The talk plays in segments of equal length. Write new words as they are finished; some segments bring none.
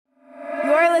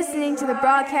listening to the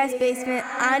Broadcast Basement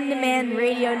On Demand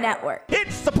Radio Network.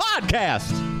 It's the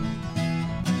podcast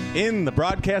in the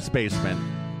Broadcast Basement.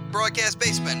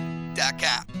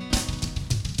 BroadcastBasement.com.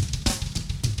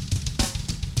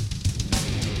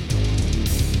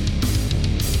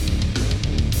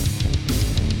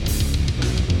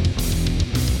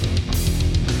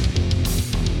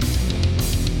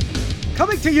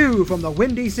 Coming to you from the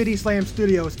Windy City Slam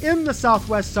Studios in the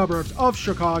southwest suburbs of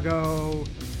Chicago,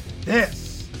 this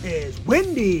is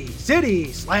Windy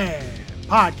City Slam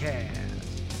Podcast.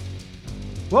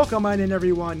 Welcome on in,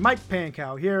 everyone. Mike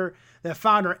Pankow here, the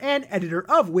founder and editor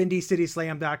of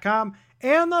WindyCitySlam.com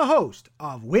and the host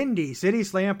of Windy City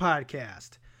Slam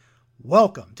Podcast.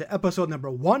 Welcome to episode number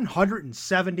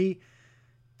 170.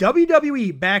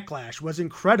 WWE Backlash was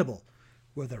incredible,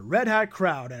 with a red-hot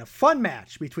crowd and a fun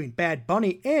match between Bad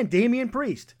Bunny and Damian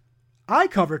Priest. I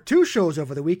covered two shows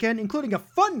over the weekend, including a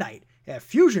fun night at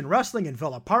Fusion Wrestling in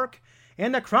Villa Park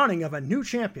and the crowning of a new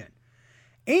champion.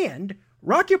 And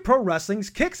Rocket Pro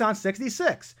Wrestling's Kicks on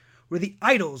 66, where the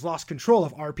Idols lost control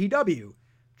of RPW.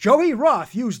 Joey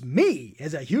Roth used me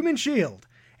as a human shield,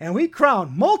 and we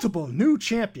crowned multiple new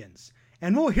champions.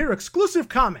 And we'll hear exclusive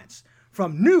comments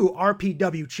from new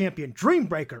RPW champion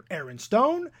Dreambreaker Aaron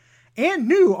Stone, and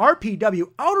new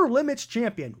RPW Outer Limits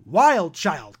champion Wild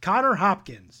Child Connor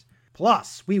Hopkins.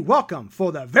 Plus, we welcome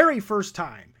for the very first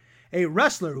time a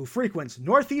wrestler who frequents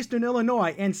northeastern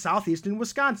Illinois and southeastern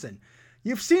Wisconsin.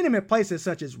 You've seen him at places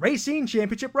such as Racine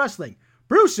Championship Wrestling,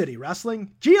 Brew City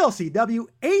Wrestling, GLCW,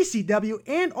 ACW,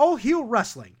 and All Heel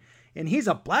Wrestling. And he's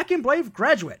a Black and Brave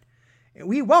graduate. And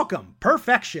we welcome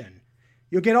Perfection.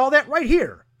 You'll get all that right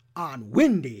here on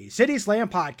Windy City Slam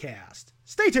Podcast.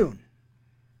 Stay tuned.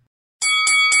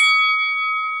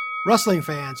 Wrestling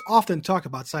fans often talk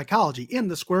about psychology in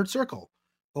the squared circle,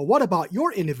 but what about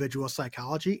your individual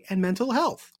psychology and mental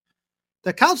health?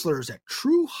 The counselors at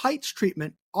True Heights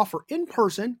Treatment offer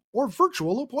in-person or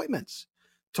virtual appointments.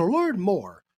 To learn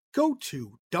more, go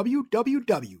to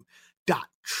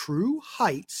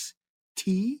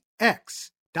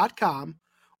www.trueheightstx.com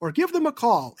or give them a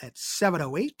call at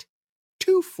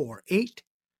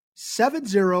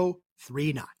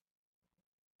 708-248-7039.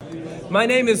 My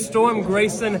name is Storm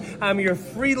Grayson. I'm your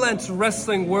freelance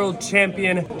wrestling world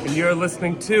champion, and you're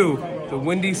listening to the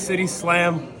Windy City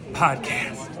Slam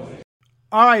Podcast.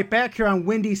 All right, back here on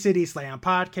Windy City Slam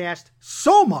Podcast.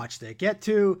 So much to get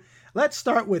to. Let's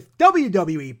start with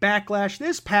WWE Backlash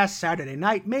this past Saturday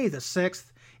night, May the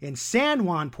 6th, in San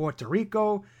Juan, Puerto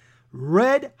Rico.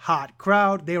 Red hot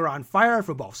crowd. They were on fire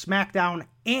for both SmackDown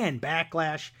and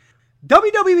Backlash.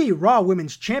 WWE Raw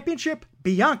Women's Championship,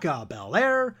 Bianca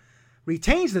Belair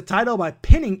retains the title by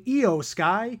pinning Io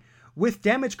Sky with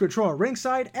Damage Control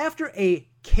ringside after a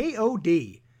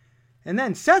KOD. And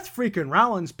then Seth freaking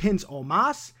Rollins pins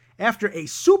Omos after a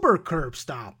super curb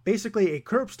stomp. Basically a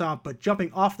curb stomp, but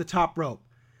jumping off the top rope.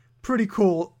 Pretty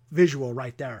cool visual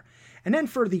right there. And then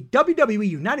for the WWE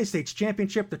United States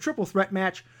Championship, the triple threat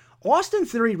match, Austin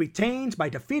Theory retains by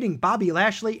defeating Bobby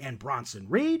Lashley and Bronson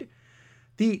Reed.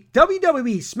 The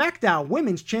WWE SmackDown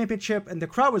Women's Championship, and the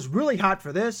crowd was really hot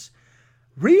for this.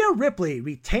 Rhea Ripley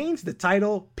retains the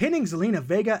title, pinning Zelina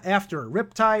Vega after a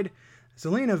riptide.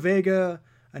 Zelina Vega,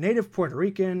 a native Puerto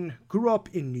Rican, grew up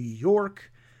in New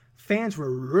York. Fans were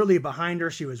really behind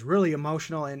her. She was really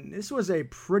emotional, and this was a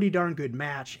pretty darn good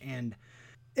match, and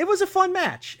it was a fun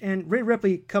match, and Rhea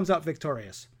Ripley comes out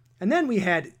victorious. And then we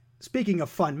had, speaking of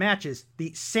fun matches,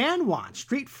 the San Juan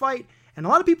Street Fight. And a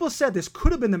lot of people said this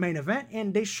could have been the main event,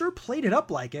 and they sure played it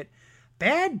up like it.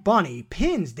 Bad Bunny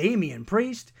pins Damian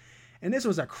Priest, and this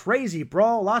was a crazy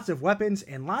brawl, lots of weapons,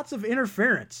 and lots of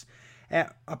interference.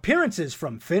 Appearances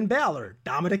from Finn Balor,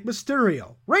 Dominic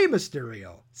Mysterio, Rey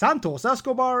Mysterio, Santos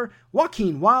Escobar,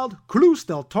 Joaquin Wilde, Cruz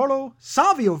del Toro,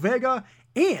 Savio Vega,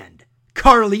 and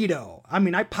Carlito. I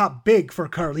mean, I popped big for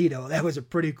Carlito. That was a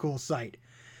pretty cool sight.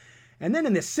 And then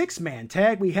in the six-man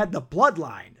tag, we had the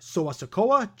Bloodline, Solo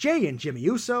Sikoa, Jay and Jimmy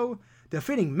Uso,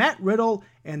 defeating Matt Riddle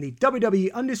and the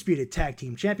WWE Undisputed Tag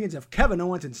Team Champions of Kevin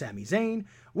Owens and Sami Zayn,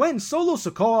 when Solo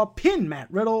Sikoa pinned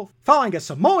Matt Riddle, following a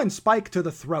Samoan spike to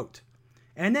the throat.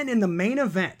 And then in the main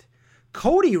event,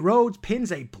 Cody Rhodes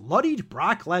pins a bloodied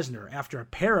Brock Lesnar after a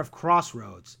pair of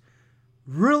crossroads.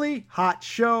 Really hot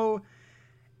show,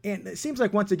 and it seems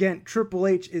like once again, Triple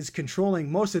H is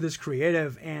controlling most of this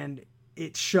creative, and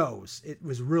it shows. It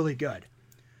was really good.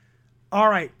 All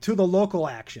right, to the local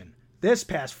action. This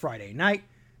past Friday night,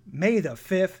 May the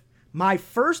 5th, my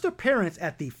first appearance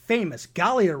at the famous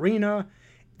Gali Arena,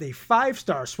 the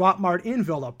 5-star Swap Mart in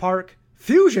Villa Park.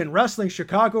 Fusion Wrestling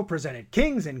Chicago presented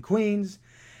Kings and Queens.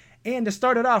 And to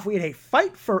start it off, we had a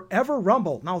Fight Forever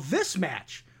Rumble. Now this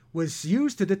match was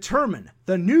used to determine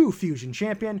the new Fusion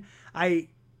champion. I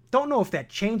don't know if that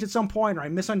changed at some point or I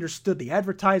misunderstood the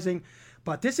advertising,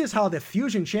 but this is how the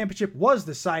Fusion Championship was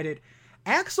decided.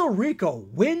 Axel Rico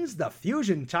wins the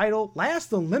Fusion title,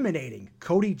 last eliminating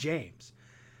Cody James.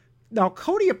 Now,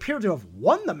 Cody appeared to have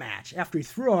won the match after he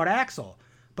threw out Axel,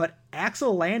 but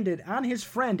Axel landed on his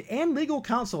friend and legal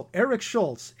counsel Eric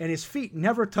Schultz, and his feet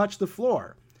never touched the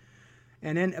floor.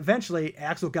 And then eventually,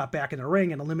 Axel got back in the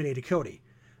ring and eliminated Cody.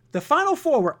 The final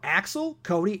four were Axel,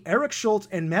 Cody, Eric Schultz,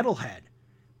 and Metalhead.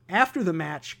 After the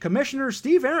match, Commissioner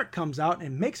Steve Arndt comes out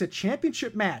and makes a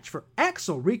championship match for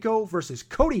Axel Rico versus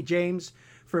Cody James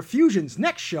for Fusion's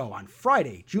next show on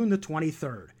Friday, June the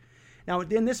 23rd. Now,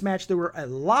 in this match, there were a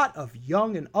lot of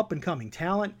young and up-and-coming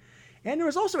talent, and there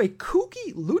was also a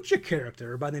kooky lucha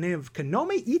character by the name of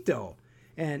Kanome Ito,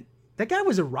 and that guy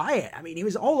was a riot. I mean, he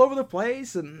was all over the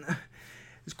place, and it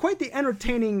was quite the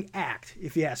entertaining act,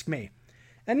 if you ask me.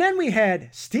 And then we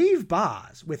had Steve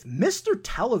Boz with Mr.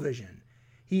 Television.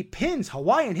 He pins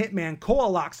Hawaiian Hitman Koa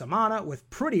Laksamana with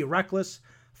Pretty Reckless,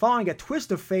 following a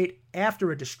twist of fate after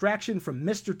a distraction from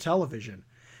Mr. Television.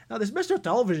 Now, this Mr.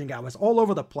 Television guy was all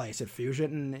over the place at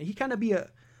Fusion, and he kind of be a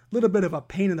little bit of a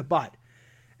pain in the butt.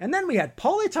 And then we had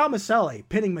Paulie Tomaselli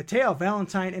pinning Matteo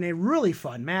Valentine in a really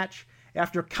fun match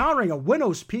after countering a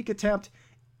Widow's Peak attempt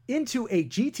into a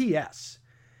GTS.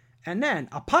 And then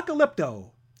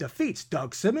Apocalypto defeats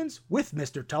Doug Simmons with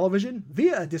Mr. Television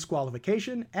via a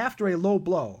disqualification after a low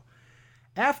blow.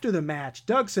 After the match,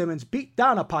 Doug Simmons beat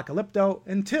down Apocalypto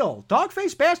until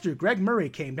Dogface Bastard Greg Murray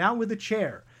came down with a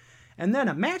chair. And then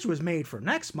a match was made for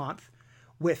next month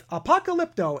with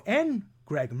Apocalypto and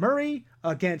Greg Murray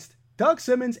against Doug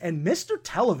Simmons and Mr.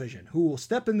 Television, who will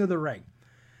step into the ring.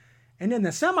 And in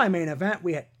the semi-main event,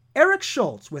 we had Eric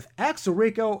Schultz with Axel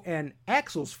Rico and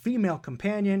Axel's female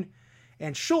companion,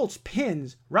 and Schultz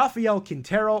pins Rafael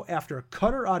Quintero after a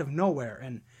cutter out of nowhere.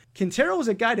 And Quintero is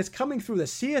a guy that's coming through the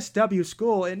CSW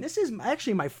school, and this is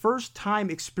actually my first time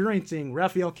experiencing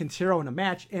Rafael Quintero in a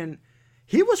match, and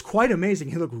he was quite amazing.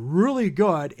 He looked really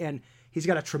good, and he's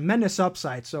got a tremendous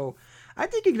upside, so I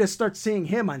think you're going to start seeing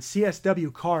him on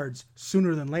CSW cards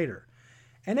sooner than later.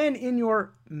 And then in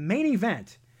your main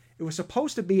event, it was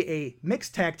supposed to be a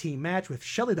mixed tag team match with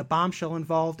Shelly the Bombshell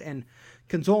involved, and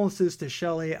condolences to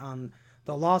Shelly on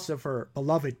the loss of her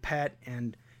beloved pet,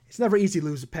 and it's never easy to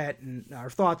lose a pet, and our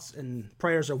thoughts and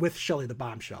prayers are with Shelly the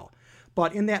Bombshell.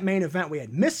 But in that main event, we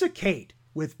had Missa Kate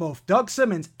with both Doug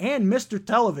Simmons and Mr.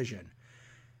 Television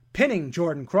pinning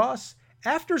Jordan Cross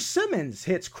after Simmons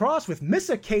hits Cross with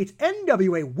Missa Kate's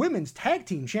NWA Women's Tag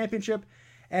Team Championship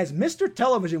as Mr.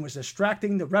 Television was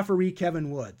distracting the referee Kevin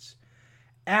Woods.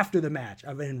 After the match,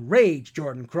 an enraged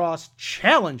Jordan Cross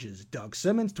challenges Doug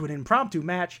Simmons to an impromptu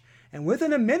match, and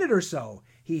within a minute or so,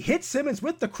 he hits Simmons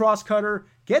with the cross cutter,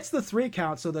 gets the 3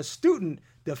 count, so the student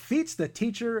defeats the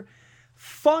teacher.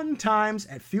 Fun times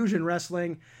at Fusion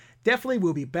Wrestling. Definitely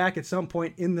will be back at some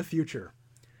point in the future.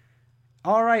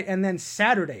 All right, and then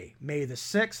Saturday, May the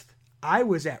 6th, I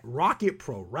was at Rocket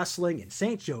Pro Wrestling in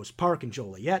St. Joe's Park in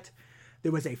Joliet.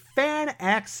 There was a fan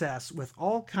access with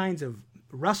all kinds of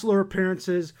wrestler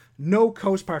appearances. No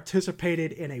Coast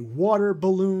participated in a water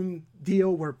balloon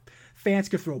deal where fans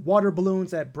could throw water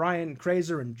balloons at Brian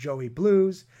Krazer and Joey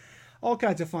Blues. All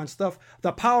kinds of fun stuff.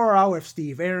 The Power Hour of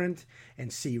Steve Arndt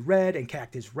and C. Red and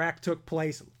Cactus Rack took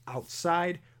place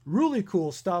outside. Really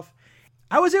cool stuff.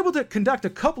 I was able to conduct a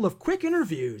couple of quick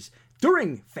interviews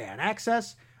during fan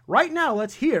access. Right now,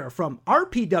 let's hear from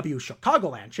RPW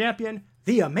Chicagoland champion,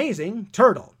 the Amazing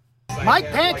Turtle. Mike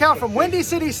Pankow from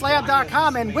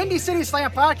WindyCitySlam.com and Windy City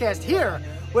Slam Podcast here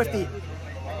with the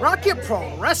Rocket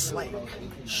Pro Wrestling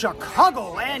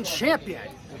Chicagoland champion.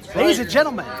 Ladies and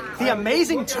gentlemen, the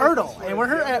Amazing Turtle, and we're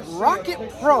here at Rocket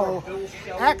Pro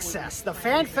Access, the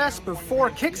Fan Fest before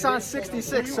Kicks on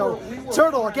 66. So,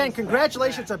 Turtle, again,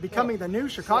 congratulations on becoming the new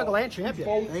Chicagoland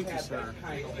champion. Thank you, sir.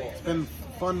 It's been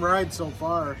a fun ride so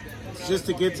far. It's just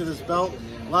to get to this belt,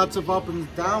 lots of up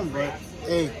and down, but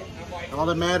hey, all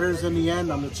that matters in the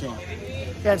end, I'm the champ.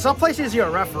 Yeah, in some places you're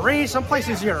a referee, some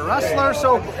places you're a wrestler.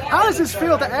 So, how does this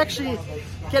feel to actually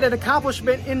get an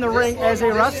accomplishment in the ring as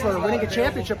a wrestler, winning a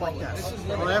championship like this?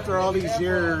 Well, after all these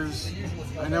years,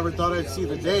 I never thought I'd see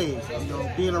the day. You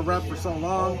know, being a rep for so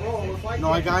long, you know,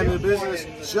 I got into the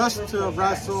business just to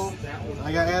wrestle.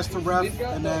 I got asked to rep,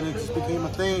 and then it just became a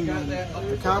thing. And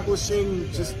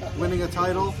accomplishing just winning a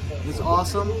title is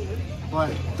awesome,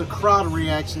 but the crowd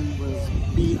reaction was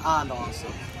beyond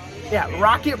awesome. Yeah,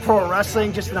 Rocket Pro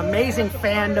Wrestling, just an amazing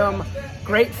fandom,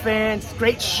 great fans,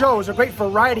 great shows, a great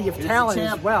variety of talent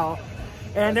as well.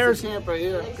 And there's champ right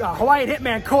here. Hawaiian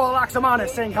Hitman Koa Laksamana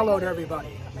saying hello to everybody.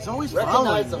 He's always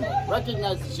following me.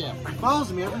 Recognize the champ. He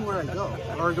follows me everywhere I go.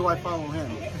 Or do I follow him?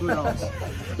 Who knows?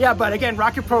 Yeah, but again,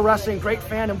 Rocket Pro Wrestling, great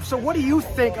fan. So what do you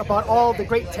think about all the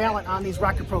great talent on these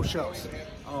Rocket Pro shows?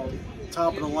 Oh,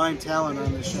 top of the line talent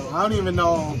on this show. I don't even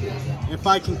know if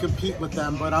I can compete with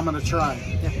them, but I'm going to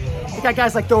try. Yeah. You got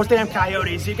guys like Those Damn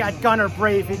Coyotes. You got Gunnar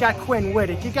Brave. You got Quinn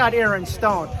Whittick. You got Aaron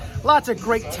Stone. Lots of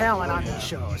great talent on these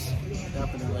shows.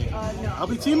 Definitely. I'll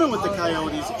be teaming with the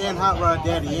Coyotes and Hot Rod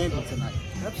Daddy Andy tonight.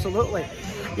 Absolutely.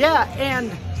 Yeah,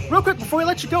 and real quick before we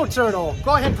let you go, Turtle,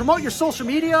 go ahead and promote your social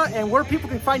media and where people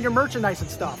can find your merchandise and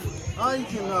stuff. I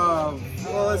can, well,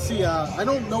 let's see. I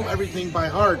don't know everything by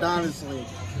heart, honestly,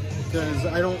 because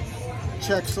I don't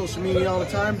check social media all the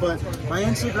time, but my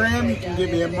Instagram, you can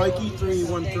get me at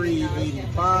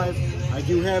Mikey31385. I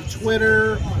do have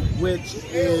Twitter, which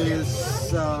is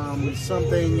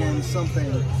something and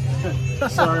something.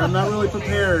 Sorry, I'm not really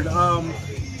prepared.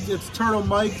 It's Turtle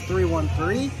Mike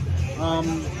 313.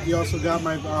 You also got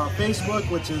my Facebook,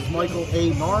 which is Michael A.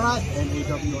 Norrat,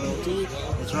 N-A-W-R-O-T.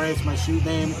 That's right, it's my shoot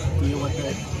name. Deal with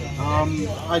it.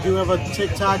 I do have a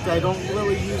TikTok that I don't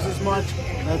really use as much.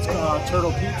 That's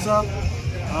Turtle Pizza.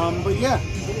 But yeah,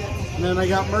 and then I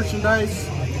got merchandise,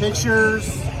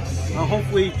 pictures,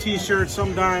 hopefully t-shirts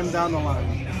sometime down the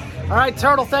line. All right,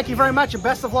 Turtle, thank you very much and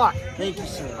best of luck. Thank you,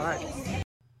 sir. All right.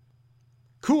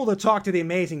 Cool to talk to the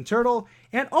amazing Turtle,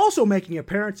 and also making an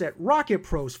appearance at Rocket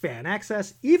Pro's Fan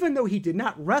Access, even though he did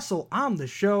not wrestle on the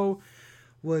show,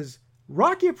 was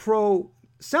Rocket Pro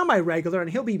semi-regular, and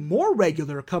he'll be more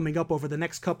regular coming up over the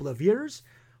next couple of years,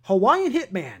 Hawaiian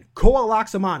Hitman, Koa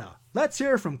Laksamana. Let's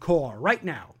hear from Koa right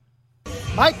now.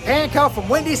 Mike Pankow from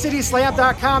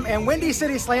WindyCitySlam.com and Windy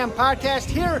City Slam Podcast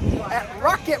here at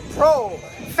Rocket Pro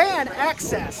Fan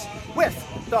Access with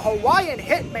the Hawaiian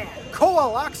Hitman,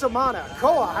 Koa Laksamana.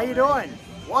 Koa, how you doing?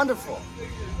 Wonderful.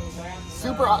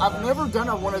 Super. I've never done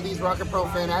one of these Rocket Pro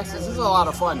Fan Access. This is a lot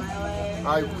of fun.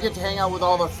 We get to hang out with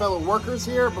all the fellow workers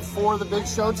here before the big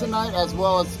show tonight, as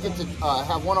well as get to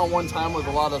have one-on-one time with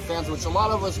a lot of fans, which a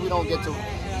lot of us we don't get to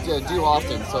do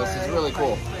often. So this is really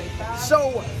cool.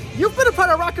 So you've been a part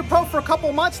of Rocket Pro for a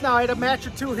couple months now. I had a match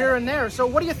or two here and there. So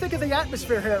what do you think of the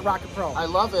atmosphere here at Rocket Pro? I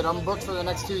love it. I'm booked for the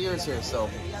next 2 years here. So,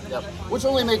 yep. Which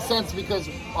only makes sense because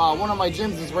one of my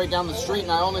gyms is right down the street,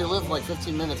 and I only live like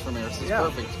 15 minutes from here. So it's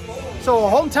perfect. So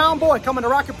a hometown boy coming to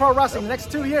Rocket Pro Wrestling the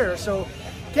next 2 years. So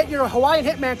get your Hawaiian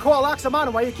Hitman Koa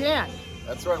Laksamana while you can.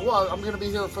 That's right. Well, I'm going to be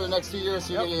here for the next 2 years,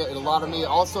 so you're going to get a lot of me.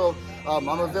 Also, I'm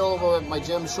available at my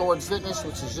gym, Shorewood Fitness,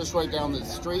 which is just right down the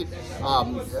street.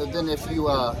 Then if you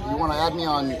want to add me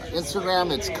on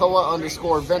Instagram, it's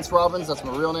Koa_Vince Robbins. That's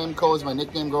my real name. Koa is my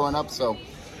nickname growing up, so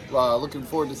looking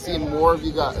forward to seeing more of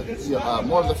you guys,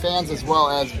 more of the fans, as well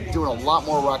as doing a lot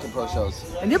more Rocket Pro shows.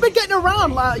 And you've been getting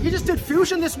around. You just did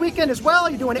Fusion this weekend as well.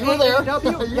 You're doing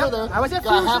AEW. You were there. I was at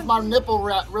Got Fusion. half my nipple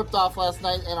ripped off last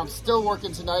night, and I'm still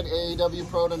working tonight. AEW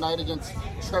Pro tonight against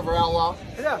Trevor Outlaw.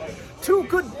 Yeah, two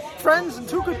good friends and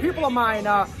two good people of mine.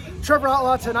 Trevor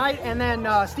Outlaw tonight, and then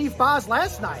Steve Boz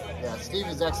last night. Yeah, Steve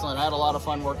is excellent. I had a lot of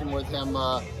fun working with him.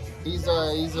 He's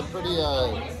a pretty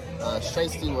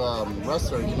shiesty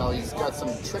wrestler. You know, he's got some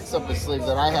tricks up his sleeve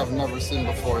that I have never seen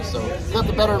before. So he got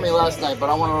the better of me last night, but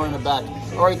I want to run it back.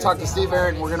 I already talked to Steve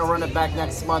Aaron. We're going to run it back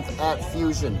next month at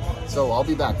Fusion. So I'll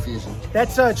be back, Fusion.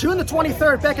 That's June the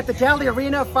 23rd, back at the Galley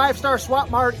Arena, 5-Star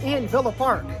Swap Mart in Villa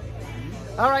Park.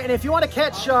 All right, and if you want to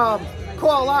catch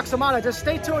Koa Laksamana, just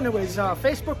stay tuned to his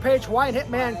Facebook page, Hawaiian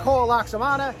Hitman Koa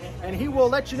Laksamana, and he will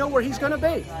let you know where he's going to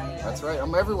be. That's right.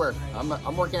 I'm everywhere.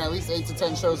 I'm working at least 8 to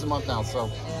 10 shows a month now.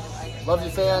 So love you,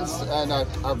 fans, and I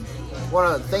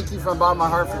want to thank you from the bottom of my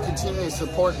heart for continuing to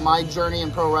support my journey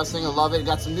in pro wrestling. I love it.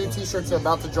 Got some new T-shirts that are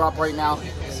about to drop right now,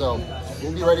 so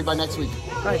we'll be ready by next week.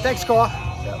 All right, thanks, Koa.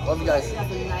 Yeah, love you guys.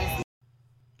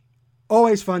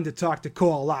 Always fun to talk to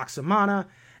Koa Laksamana.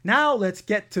 Now let's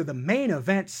get to the main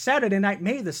event. Saturday night,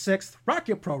 May the 6th,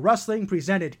 Rocket Pro Wrestling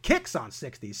presented Kicks on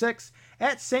 66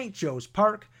 at St. Joe's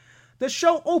Park. The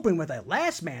show opened with a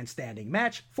last man standing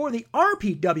match for the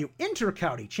RPW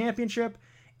Inter-County Championship,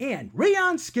 and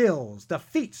Rion Skills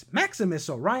defeats Maximus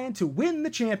Orion to win the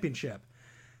championship.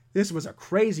 This was a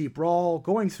crazy brawl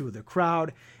going through the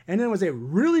crowd, and it was a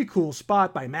really cool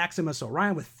spot by Maximus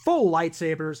Orion with full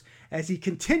lightsabers as he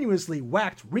continuously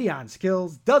whacked Rion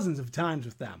Skills dozens of times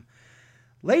with them.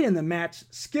 Late in the match,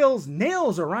 Skills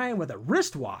nails Orion with a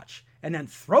wristwatch and then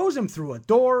throws him through a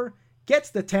door, gets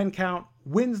the 10 count,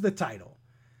 wins the title.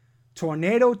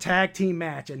 Tornado tag team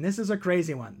match, and this is a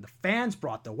crazy one. The fans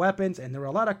brought the weapons, and there were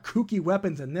a lot of kooky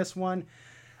weapons in this one.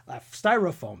 A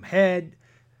styrofoam head,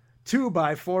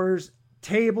 2x4s,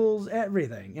 tables,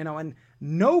 everything, and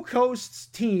No Coast's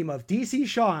team of DC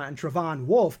Shaw and Trevon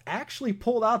Wolf actually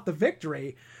pulled out the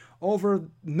victory over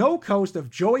No Coast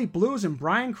of Joey Blues and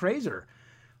Brian Krazer.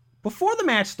 Before the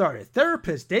match started,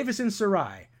 therapist Davison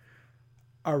Sarai,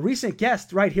 a recent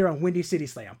guest right here on Windy City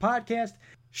Slam podcast,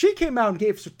 she came out and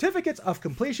gave certificates of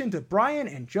completion to Brian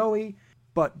and Joey,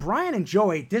 but Brian and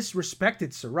Joey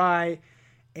disrespected Sarai,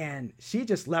 and she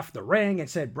just left the ring and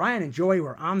said Brian and Joey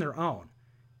were on their own.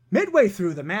 Midway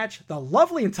through the match, the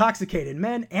lovely intoxicated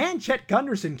men and Chet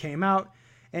Gunderson came out,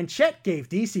 and Chet gave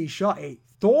DC Shaw a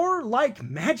Thor-like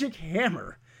magic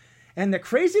hammer. And the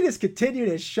craziness continued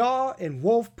as Shaw and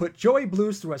Wolf put Joey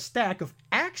Blues through a stack of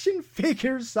action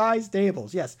figure-sized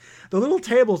tables. Yes, the little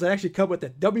tables that actually come with the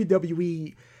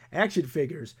WWE action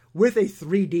figures with a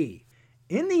 3D.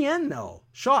 In the end, though,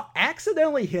 Shaw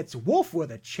accidentally hits Wolf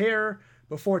with a chair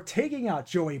before taking out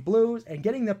Joey Blues and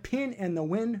getting the pin and the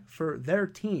win for their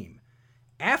team.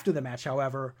 After the match,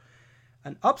 however,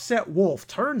 an upset Wolf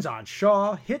turns on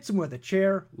Shaw, hits him with a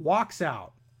chair, walks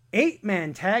out.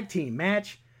 8-man tag team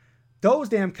match. Those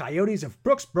Damn Coyotes of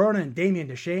Brooks Burner and Damien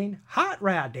Deshane, Hot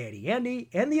Rod Daddy Andy,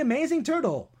 and the Amazing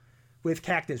Turtle, with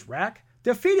Cactus Rack,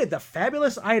 defeated the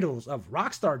fabulous idols of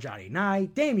Rockstar Johnny Nye,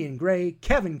 Damian Gray,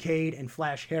 Kevin Cade, and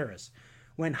Flash Harris,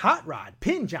 when Hot Rod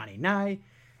pinned Johnny Nye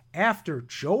after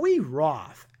Joey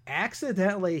Roth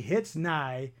accidentally hits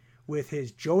Nye with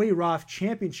his Joey Roth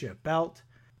Championship belt.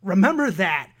 Remember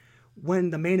that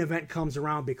when the main event comes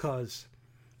around, because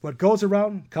what goes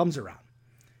around comes around.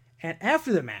 And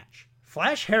after the match,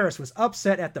 Flash Harris was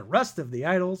upset at the rest of the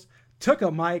idols, took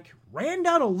a mic, ran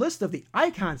down a list of the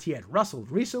icons he had wrestled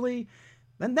recently,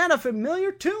 and then a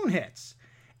familiar tune hits,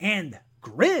 and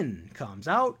Grin comes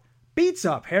out, beats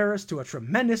up Harris to a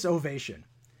tremendous ovation.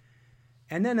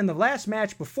 And then in the last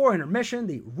match before intermission,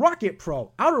 the Rocket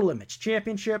Pro Outer Limits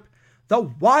Championship, the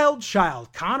Wild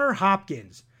Child Connor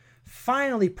Hopkins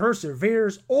finally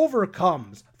perseveres,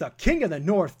 overcomes the King of the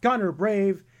North Gunner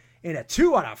Brave in a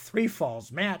 2 out of 3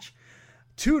 falls match,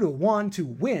 2-1 to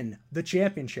win the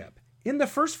championship. In the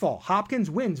first fall, Hopkins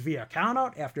wins via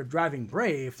countout after driving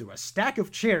Brave through a stack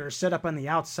of chairs set up on the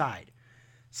outside.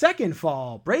 Second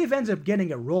fall, Brave ends up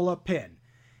getting a roll-up pin.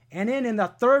 And in the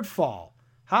third fall,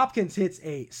 Hopkins hits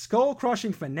a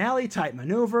skull-crushing finale-type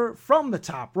maneuver from the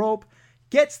top rope,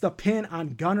 gets the pin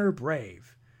on Gunner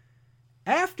Brave.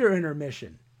 After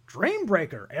intermission,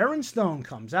 Dreambreaker Aaron Stone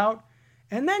comes out,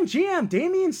 and then GM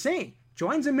Damian Saint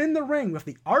joins him in the ring with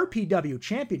the RPW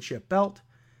Championship belt.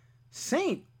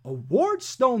 Saint awards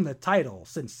Stone the title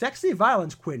since Sexy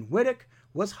Violence Quinn Whittick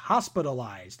was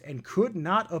hospitalized and could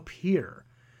not appear.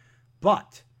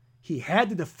 But he had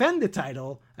to defend the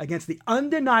title against the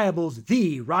Undeniables,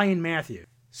 the Ryan Matthews.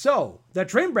 So, the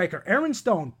Dreambreaker Aaron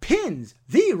Stone pins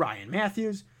the Ryan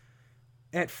Matthews,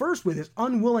 at first with his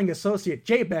unwilling associate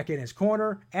J-Beck in his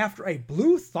corner after a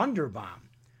Blue Thunder Bomb.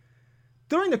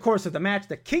 During the course of the match,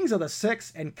 the Kings of the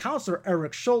Six and Counselor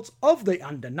Eric Schultz of the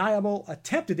Undeniable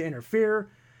attempted to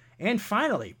interfere, and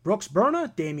finally, Brooks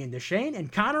Burna, Damien Deshane,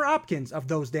 and Connor Hopkins of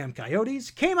Those Damn Coyotes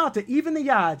came out to even the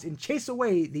odds and chase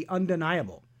away the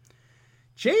Undeniable.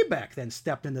 J-Beck then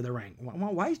stepped into the ring.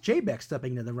 Why is J-Beck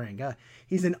stepping into the ring?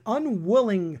 He's an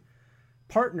unwilling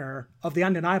partner of the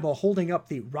Undeniable holding up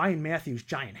the Ryan Matthews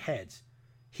giant heads.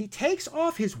 He takes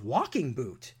off his walking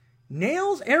boot,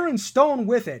 nails Aaron Stone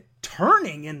with it,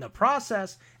 turning in the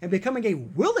process and becoming a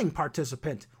willing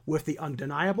participant with the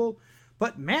Undeniable,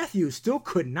 but Matthews still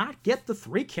could not get the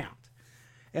 3 count.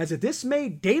 As a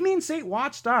dismayed Damian Saint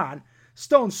watched on,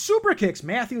 Stone super kicks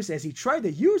Matthews as he tried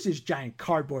to use his giant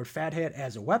cardboard fathead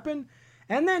as a weapon,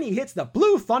 and then he hits the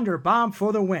Blue Thunder Bomb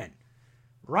for the win.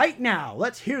 Right now,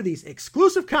 let's hear these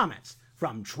exclusive comments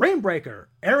from Dreambreaker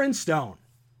Aaron Stone.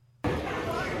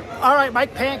 All right,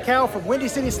 Mike Pankow from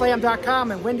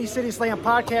WindyCitySlam.com and Windy City Slam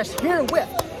Podcast here with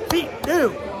the new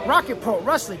Rocket Pro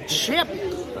Wrestling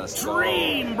Champion,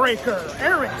 Dreambreaker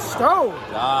Aaron Stone.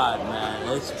 God,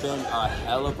 man, it's been a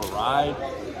hell of a ride.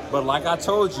 But like I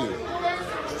told you,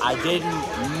 I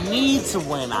didn't need to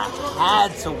win. I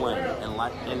had to win.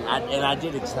 And I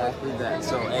did exactly that.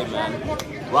 So, hey,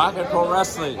 man, Rocket Pro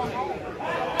Wrestling,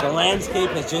 the landscape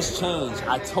has just changed.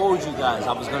 I told you guys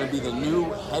I was going to be the new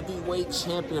heavyweight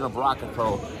champion of Rocket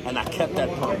Pro, and I kept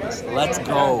that promise. Let's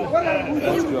go.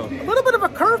 Let's go. A little bit of a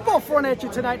curveball thrown at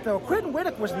you tonight, though. Quentin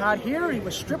Whittick was not here. He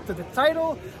was stripped of the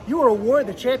title. You were awarded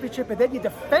the championship, and then you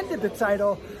defended the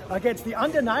title against the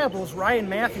Undeniables, Ryan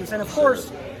Matthews, and, of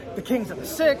course, the Kings of the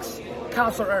Six,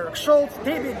 Counselor Eric Schultz,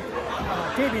 David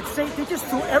Saint. They just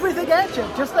threw everything at you,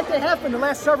 just like they have in the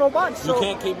last several months. So. You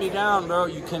can't keep me down, bro.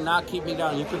 You cannot keep me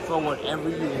down. You can throw whatever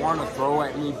you want to throw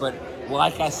at me, but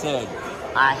like I said,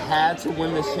 I had to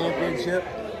win this championship,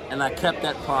 and I kept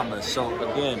that promise. So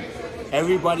again,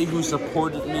 everybody who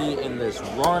supported me in this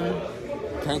run,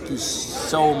 thank you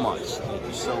so much. Thank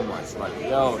you so much. Like,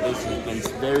 yo, it's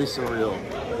very surreal.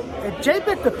 And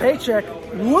J-Pick the Paycheck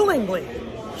willingly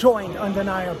joined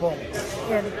Undeniable.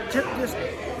 And just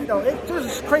it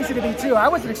was crazy to me too. I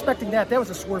wasn't expecting that. That was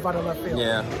a swerve out of left field.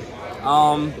 Yeah.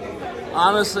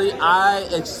 Honestly, I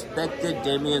expected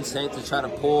Damian Saint to try to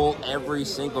pull every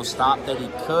single stop that he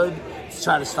could to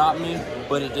try to stop me,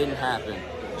 but it didn't happen.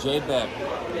 J-Beck,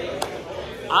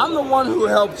 I'm the one who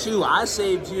helped you. I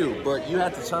saved you, but you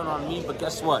had to turn on me. But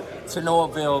guess what? To no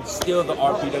avail, still the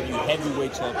RPW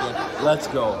heavyweight champion. Let's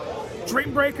go.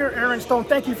 Dreambreaker, Aaron Stone,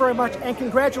 thank you very much, and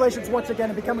congratulations once again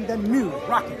on becoming the new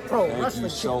Rocket Pro Wrestling Thank you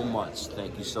so much.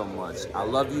 Thank you so much. I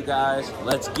love you guys.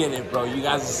 Let's get it, bro. You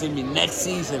guys will see me next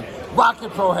season. Rocket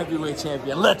Pro Heavyweight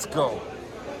Champion. Let's go.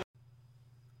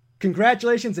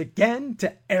 Congratulations again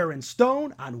to Aaron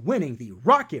Stone on winning the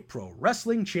Rocket Pro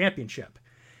Wrestling Championship.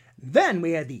 Then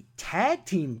we had the Tag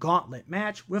Team Gauntlet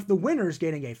match, with the winners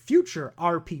getting a future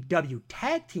RPW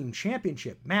Tag Team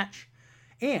Championship match.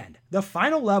 And the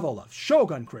final level of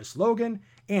Shogun Chris Logan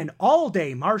and All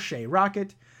Day Marche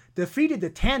Rocket defeated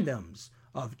the tandems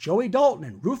of Joey Dalton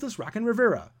and Ruthless Rockin'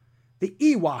 Rivera, the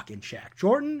Ewok and Shaq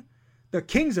Jordan, the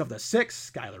Kings of the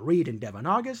Six, Skylar Reed and Devin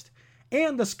August,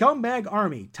 and the Scumbag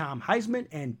Army, Tom Heisman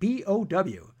and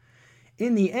BOW.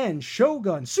 In the end,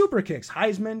 Shogun superkicks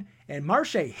Heisman, and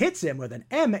Marche hits him with an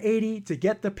M80 to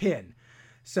get the pin.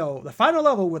 So the final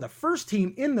level were the first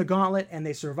team in the gauntlet, and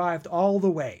they survived all the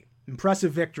way.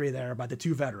 Impressive victory there by the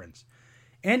two veterans.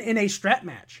 And in a strap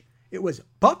match, it was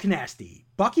Buck Nasty,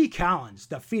 Bucky Collins,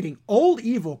 defeating Old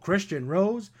Evil Christian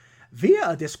Rose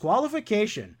via a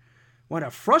disqualification when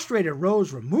a frustrated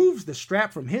Rose removes the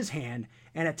strap from his hand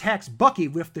and attacks Bucky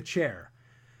with the chair.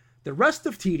 The rest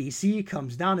of TDC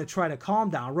comes down to try to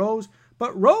calm down Rose,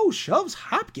 but Rose shoves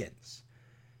Hopkins.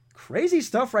 Crazy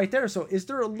stuff right there. So is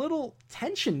there a little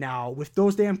tension now with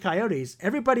those damn Coyotes?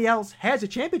 Everybody else has a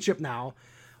championship now,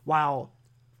 while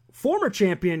former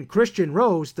champion Christian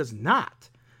Rose does not.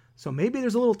 So maybe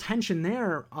there's a little tension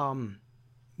there.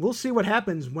 We'll see what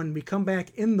happens when we come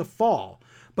back in the fall.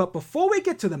 But before we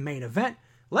get to the main event,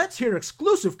 let's hear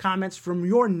exclusive comments from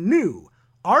your new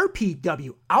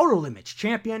RPW Outer Limits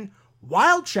champion,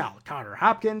 Wild Child Connor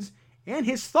Hopkins, and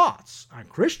his thoughts on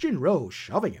Christian Rose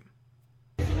shoving him.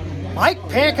 Mike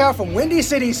Pankow from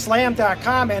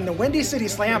WindyCitySlam.com and the Windy City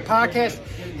Slam podcast,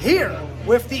 here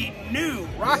with the new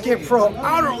Rocket Pro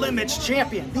Outer Limits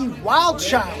champion, the Wild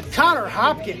Child, Connor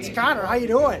Hopkins. Connor, how you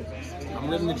doing? I'm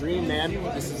living the dream, man.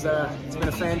 This is it's been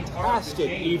a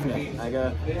fantastic evening.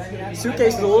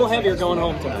 Suitcase is a little heavier going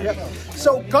home tonight. Yep.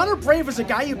 So Gunner Brave is a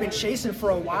guy you've been chasing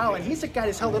for a while, and he's a guy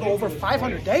that's held it over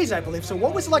 500 days, I believe. So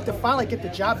what was it like to finally get the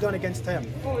job done against him?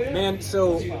 Man,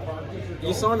 so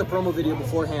you saw in the promo video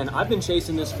beforehand, I've been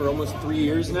chasing this for almost 3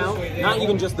 years now. Not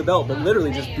even just the belt, but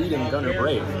literally just beating Gunner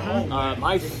Brave.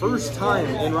 My first time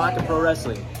in Rocket Pro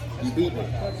Wrestling, he beat me.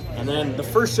 And then the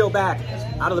first show back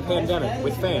out of the pandemic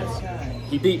with fans,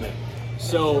 he beat me.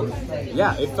 So,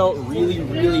 yeah, it felt really,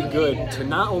 really good to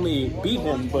not only beat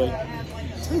him, but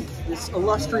take this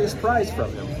illustrious prize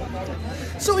from him.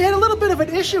 So we had a little bit of an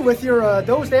issue with your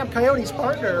Those Damn Coyotes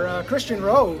partner, Christian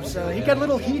Rose. He got a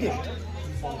little heated.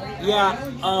 Yeah,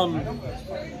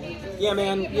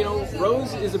 man, you know,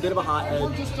 Rose is a bit of a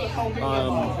hothead.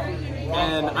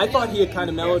 And I thought he had kind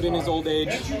of mellowed in his old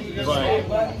age,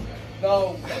 but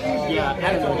yeah,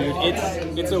 I don't know,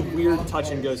 dude. It's a weird touch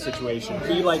and go situation.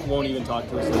 He won't even talk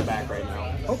to us in the back right now.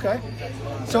 Okay,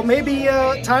 so maybe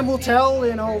time will tell.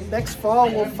 Next fall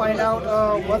we'll find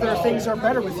out whether things are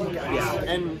better with you guys.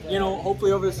 Yeah, and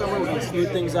hopefully over the summer we can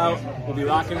smooth things out. We'll be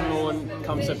rocking and rolling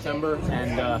come September,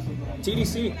 and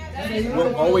TDC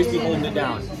will always be holding it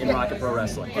down in Rocket Pro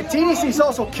Wrestling. And TDC's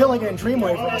also killing it in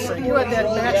Dreamwave Wrestling. You had that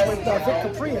match with Vic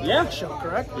Capri at the show,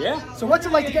 correct? Yeah. So what's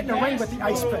it like to get in the ring with the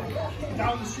Ice Pick?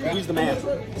 He's the man.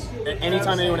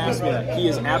 Anytime anyone asks me that, he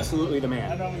is absolutely the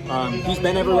man. He's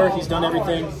been everywhere. He's done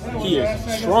everything. He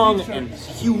is strong and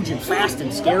huge and fast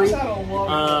and scary.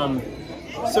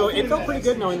 So it felt pretty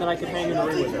good knowing that I could hang in the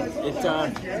ring with him.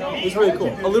 It was really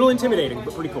cool. A little intimidating,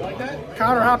 but pretty cool.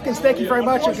 Connor Hopkins, thank you very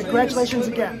much, and congratulations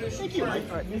again. Thank you, Mike.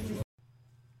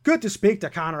 Good to speak to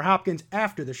Connor Hopkins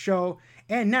after the show.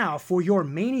 And now for your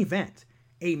main event,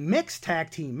 a mixed tag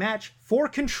team match for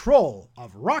control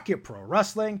of Rocket Pro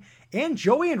Wrestling and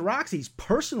Joey and Roxy's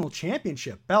personal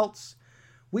championship belts.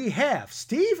 We have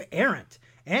Steve Arendt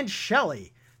and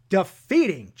Shelley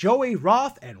defeating Joey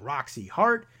Roth and Roxy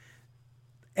Hart.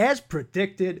 As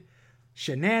predicted,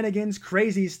 shenanigans,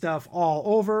 crazy stuff all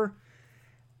over.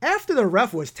 After the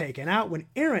ref was taken out, when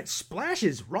Errant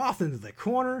splashes Roth into the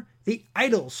corner, the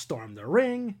Idols stormed the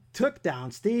ring, took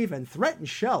down Steve, and threatened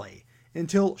Shelley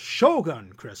until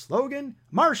Shogun Chris Logan,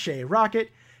 Marshe Rockett,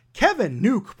 Kevin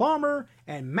Nuke Palmer,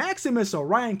 and Maximus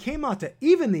Orion came out to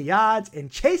even the odds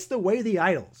and chased away the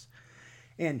Idols.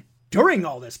 And during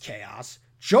all this chaos,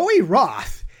 Joey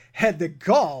Roth had the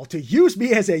gall to use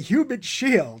me as a human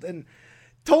shield, and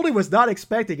totally was not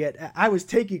expecting it. I was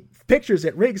taking pictures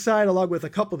at ringside along with a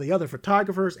couple of the other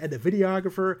photographers and the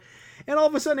videographer, and all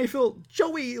of a sudden I feel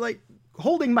Joey like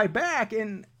holding my back,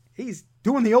 and he's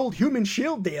doing the old human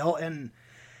shield deal, and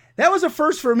that was a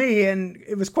first for me, and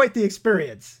it was quite the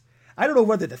experience. I don't know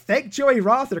whether to thank Joey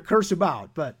Roth or to curse him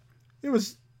out, but it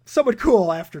was somewhat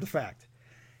cool after the fact.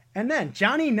 And then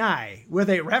Johnny Nye, with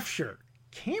a ref shirt,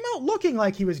 came out looking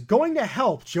like he was going to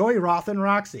help Joey Roth and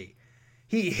Roxy.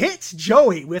 He hits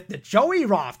Joey with the Joey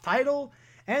Roth title,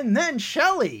 and then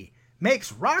Shelley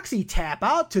makes Roxy tap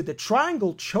out to the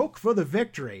triangle choke for the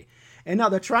victory. And now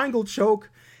the triangle choke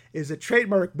is a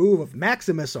trademark move of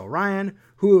Maximus Orion,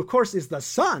 who of course is the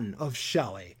son of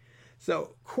Shelley.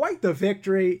 So quite the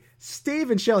victory.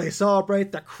 Steve and Shelley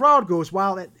celebrate. The crowd goes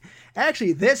wild.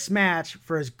 Actually, this match,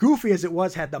 for as goofy as it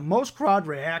was, had the most crowd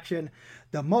reaction,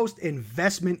 the most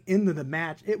investment into the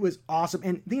match. It was awesome.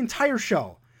 And the entire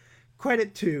show,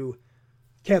 credit to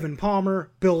Kevin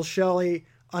Palmer, Bill Shelley,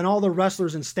 and all the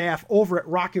wrestlers and staff over at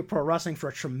Rocket Pro Wrestling for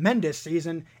a tremendous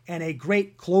season and a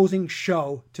great closing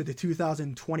show to the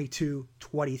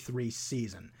 2022-23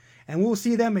 season. And we'll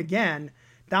see them again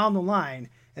down the line,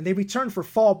 and they return for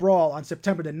Fall Brawl on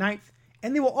September the 9th,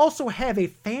 and they will also have a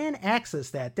fan access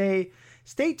that day.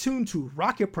 Stay tuned to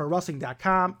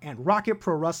RocketProWrestling.com and Rocket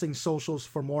Pro Wrestling socials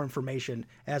for more information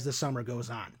as the summer goes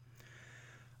on.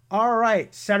 All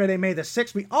right, Saturday, May the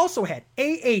 6th, we also had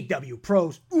AAW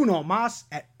Pros Uno Mas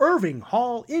at Irving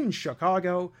Hall in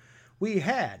Chicago. We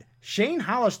had Shane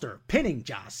Hollister pinning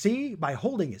Jasi by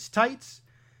holding his tights.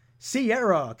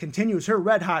 Sierra continues her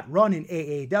red-hot run in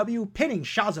AAW, pinning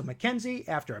Shaza McKenzie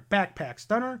after a backpack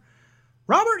stunner.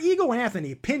 Robert Ego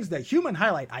Anthony pins the human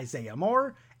highlight Isaiah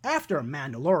Moore after a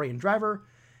Mandalorian driver.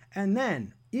 And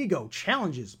then Ego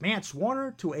challenges Mance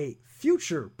Warner to a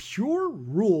future Pure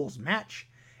Rules match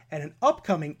at an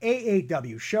upcoming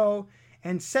AAW show,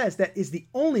 and says that is the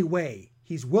only way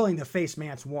he's willing to face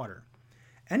Mance Warner.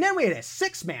 And then we had a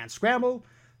 6-man scramble.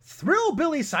 Thrill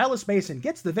Billy Silas Mason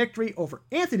gets the victory over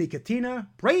Anthony Katina,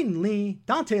 Braden Lee,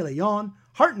 Dante Leon,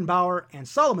 Hartenbauer, and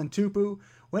Solomon Tupu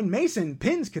when Mason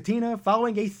pins Katina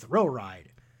following a thrill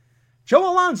ride.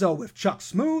 Joe Alonzo with Chuck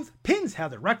Smooth pins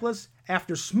Heather Reckless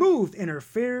after Smooth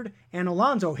interfered and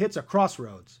Alonzo hits a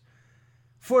crossroads.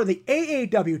 For the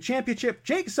AAW Championship,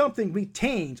 Jake Something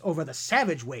retains over the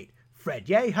Savage Weight Fred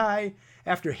Yehai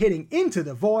after hitting into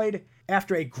the void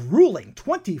after a grueling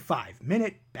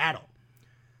 25-minute battle.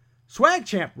 Swag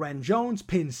Champ Ren Jones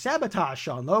pins Sabotage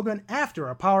Sean Logan after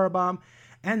a powerbomb,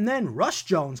 and then Russ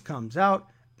Jones comes out,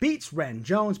 beats Ren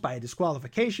Jones by a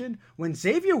disqualification when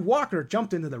Xavier Walker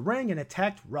jumped into the ring and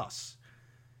attacked Russ.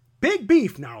 Big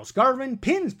Beef Gnarls Garvin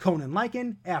pins Conan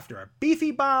Lycan after a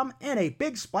beefy bomb and a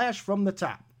big splash from the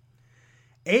top.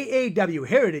 AAW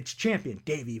Heritage Champion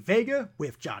Davey Vega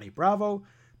with Johnny Bravo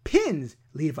pins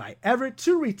Levi Everett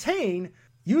to retain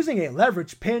using a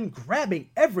leverage pin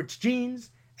grabbing Everett's jeans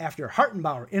after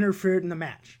Hartenbauer interfered in the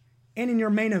match. And in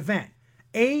your main event,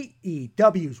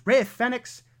 AEW's Rey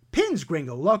Fenix pins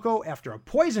Gringo Loco after a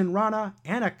poison rana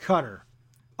and a cutter.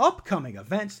 Upcoming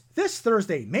events this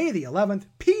Thursday, May the 11th,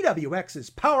 PWX's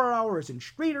Power Hour is in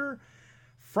Streator.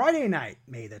 Friday night,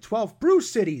 May the 12th, Brew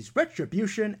City's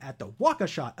Retribution at the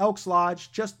Waukesha Elks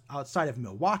Lodge just outside of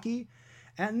Milwaukee.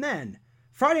 And then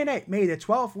Friday night, May the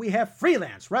 12th, we have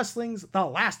Freelance Wrestling's The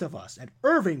Last of Us at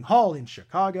Irving Hall in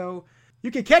Chicago. You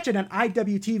can catch it on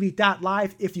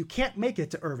IWTV.live if you can't make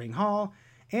it to Irving Hall.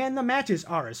 And the matches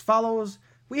are as follows.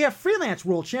 We have Freelance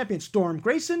World Champion Storm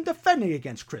Grayson defending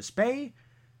against Chris Bay.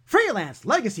 Freelance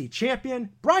Legacy Champion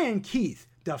Brian Keith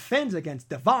defends against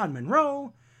Devon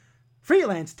Monroe.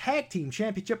 Freelance Tag Team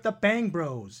Championship The Bang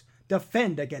Bros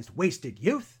defend against Wasted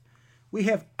Youth. We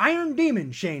have Iron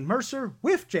Demon Shane Mercer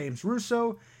with James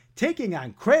Russo taking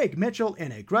on Craig Mitchell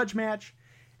in a grudge match.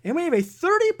 And we have a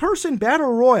 30-person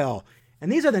battle royal.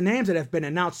 And these are the names that have been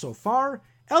announced so far.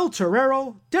 El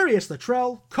Torero, Darius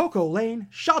Luttrell, Coco Lane,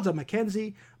 Shaza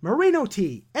McKenzie, Marino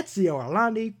T, Ezio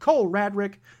Orlandi, Cole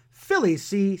Radrick, Philly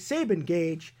C, Sabin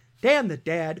Gage, Dan the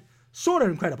Dad, Sorta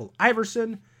Incredible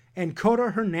Iverson, and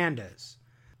Coda Hernandez.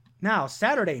 Now,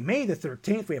 Saturday, May the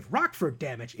 13th, we have Rockford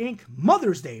Damage Inc.,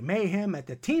 Mother's Day Mayhem at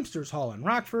the Teamsters Hall in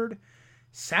Rockford.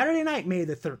 Saturday night, May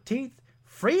the 13th,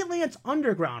 Freelance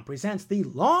Underground presents the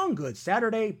Long Good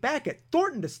Saturday back at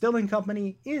Thornton Distilling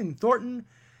Company in Thornton.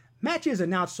 Matches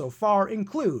announced so far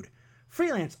include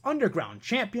Freelance Underground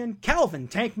champion Calvin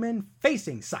Tankman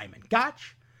facing Simon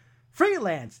Gotch,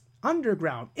 Freelance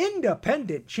Underground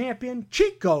Independent champion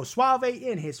Chico Suave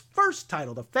in his first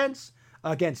title defense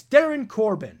against Darren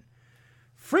Corbin,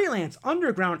 Freelance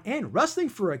Underground and Wrestling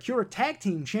for a Cure Tag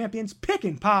Team Champions Pick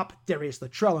and Pop, Darius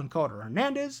Luttrell and Carter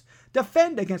Hernandez,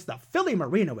 defend against the Philly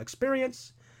Marino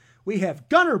Experience. We have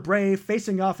Gunner Brave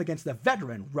facing off against the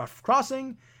veteran Rough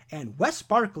Crossing, and Wes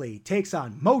Barkley takes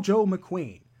on Mojo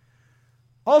McQueen.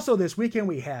 Also this weekend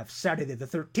we have Saturday the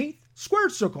 13th, Square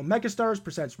Circle Megastars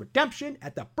presents Redemption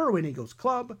at the Berwyn Eagles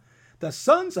Club. The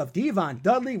Sons of Devon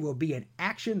Dudley will be in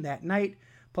action that night,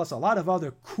 plus a lot of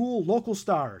other cool local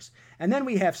stars. And then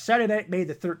we have Saturday night, May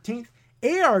the 13th,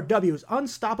 ARW's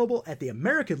Unstoppable at the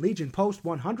American Legion Post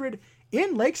 100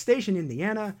 in Lake Station,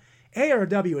 Indiana.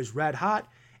 ARW is red hot,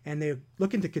 and they're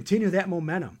looking to continue that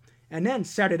momentum. And then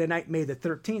Saturday night, May the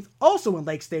 13th, also in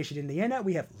Lake Station, Indiana,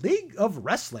 we have League of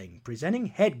Wrestling presenting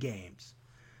Head Games.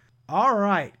 All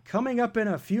right, coming up in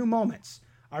a few moments,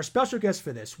 our special guest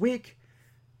for this week,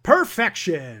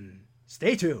 Perfection.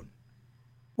 Stay tuned.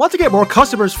 Want to get more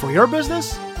customers for your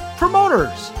business?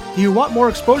 Promoters, do you want more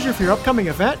exposure for your upcoming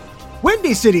event?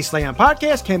 Windy City Slam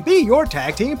Podcast can be your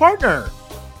tag team partner.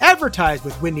 Advertise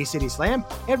with Windy City Slam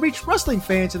and reach wrestling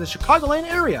fans in the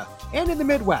Chicagoland area and in the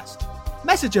Midwest.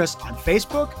 Message us on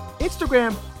Facebook,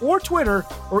 Instagram, or Twitter,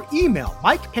 or email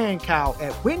Mike Pankow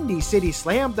at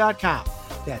WindyCitySlam.com.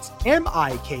 That's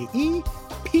MikePankow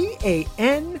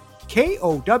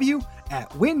at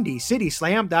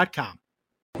WindyCitySlam.com.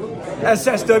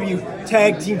 SSW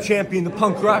Tag Team Champion, the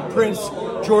Punk Rock Prince,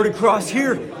 Jordan Cross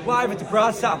here, live at the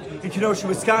Broad Stop in Kenosha,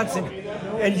 Wisconsin.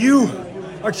 And you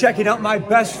are checking out my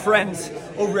best friends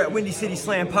over at Windy City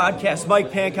Slam Podcast.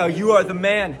 Mike Pankow, you are the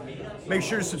man. Make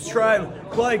sure to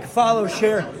subscribe, like, follow,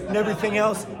 share, and everything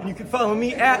else. And you can follow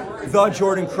me at The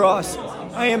Jordan Cross.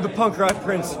 I am the Punk Rock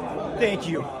Prince. Thank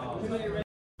you.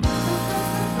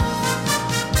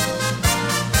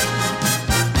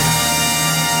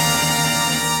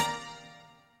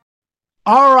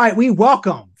 All right, we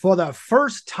welcome for the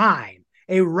first time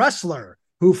a wrestler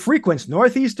who frequents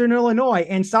northeastern Illinois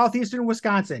and southeastern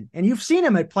Wisconsin. And you've seen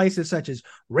him at places such as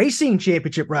Racing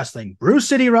Championship Wrestling, Brew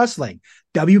City Wrestling,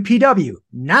 WPW,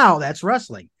 Now That's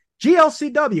Wrestling,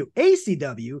 GLCW,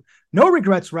 ACW, No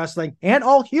Regrets Wrestling, and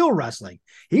All Heel Wrestling.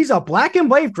 He's a Black and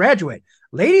Brave graduate.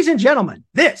 Ladies and gentlemen,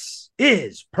 this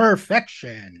is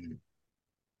Perfection.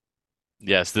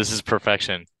 Yes, this is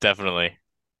Perfection. Definitely.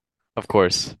 Of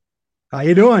course. How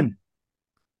you doing?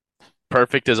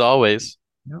 Perfect as always.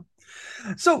 Yep.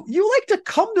 So you like to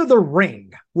come to the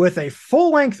ring with a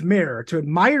full-length mirror to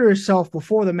admire yourself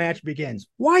before the match begins.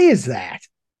 Why is that?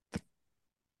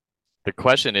 The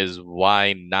question is,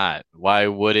 why not? Why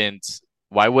wouldn't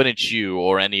you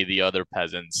or any of the other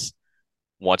peasants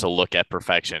want to look at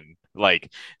Perfection?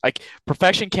 Like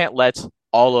Perfection can't let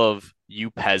all of you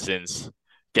peasants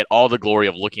get all the glory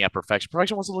of looking at Perfection.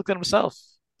 Perfection wants to look at himself.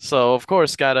 So, of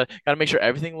course, gotta make sure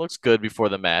everything looks good before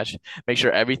the match. Make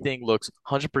sure everything looks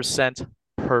 100%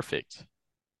 perfect.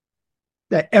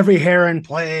 That every hair in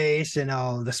place,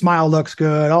 the smile looks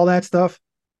good, all that stuff.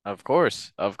 Of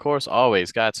course,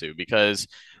 always got to, because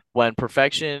when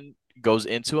Perfection goes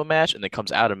into a match and then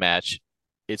comes out of match,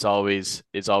 it's always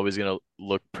gonna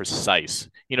look precise.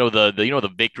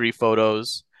 The victory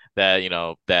photos that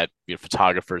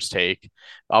photographers take.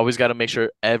 Always got to make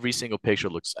sure every single picture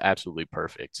looks absolutely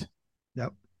perfect.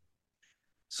 Yep.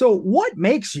 So what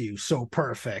makes you so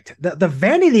perfect? The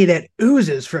vanity that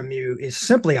oozes from you is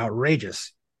simply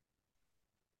outrageous.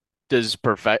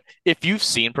 If you've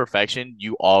seen Perfection,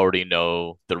 you already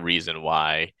know the reason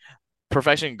why.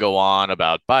 Perfection go on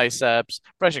about biceps.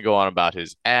 Perfection go on about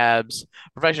his abs.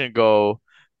 Perfection go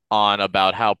on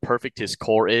about how perfect his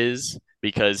core is.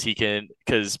 Because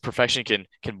Perfection can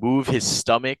move his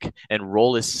stomach and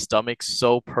roll his stomach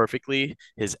so perfectly,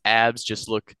 his abs just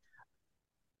look.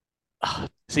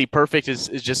 See, perfect is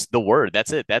just the word.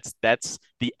 That's it. That's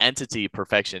the entity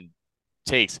Perfection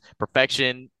takes.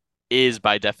 Perfection is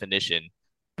by definition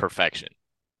perfection.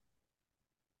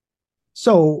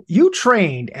 So you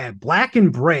trained at Black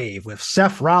and Brave with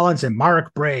Seth Rollins and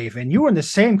Mark Brave, and you were in the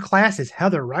same class as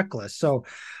Heather Reckless. So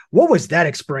what was that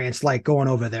experience like going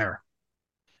over there?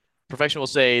 Perfection will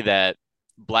say that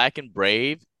Black and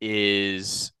Brave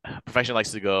is Perfection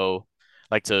likes to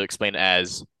explain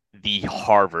as the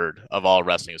Harvard of all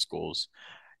wrestling schools.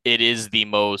 It is the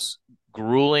most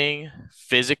grueling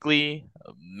physically,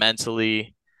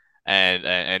 mentally,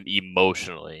 and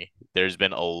emotionally. There's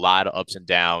been a lot of ups and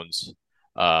downs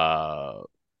uh,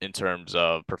 in terms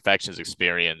of Perfection's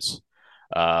experience.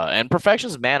 And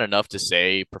Perfection's man enough to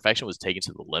say Perfection was taken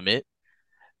to the limit,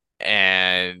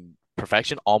 and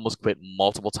Perfection almost quit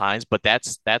multiple times. But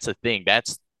that's a thing.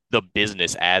 That's the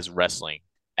business as wrestling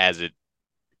as it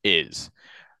is.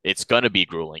 It's gonna be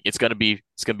grueling. It's gonna be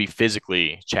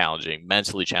physically challenging,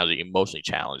 mentally challenging, emotionally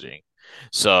challenging.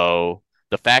 So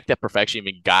the fact that Perfection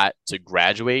even got to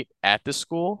graduate at this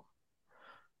school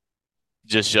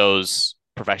just shows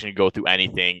Perfection can go through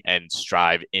anything and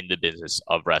strive in the business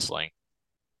of wrestling.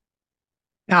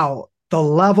 Now, the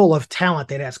level of talent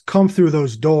that has come through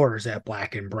those doors at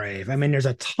Black and Brave. I mean, there's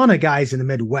a ton of guys in the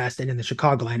Midwest and in the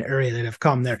Chicagoland area that have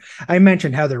come there. I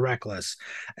mentioned Heather Reckless.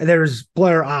 There's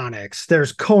Blair Onyx.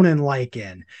 There's Conan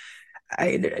Lycan.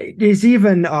 There's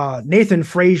even Nathan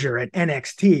Frazier at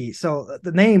NXT. So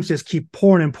the names just keep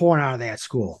pouring and pouring out of that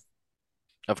school.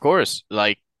 Of course,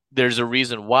 like there's a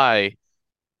reason why,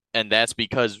 and that's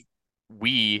because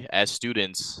we as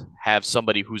students have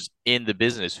somebody who's in the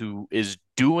business who is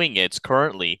doing it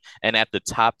currently and at the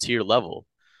top tier level.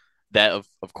 That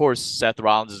of course Seth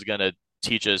Rollins is gonna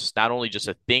teach us not only just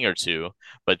a thing or two,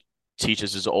 but teach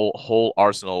us his whole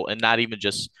arsenal, and not even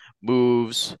just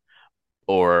moves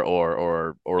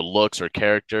or looks or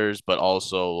characters, but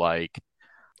also like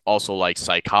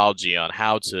psychology on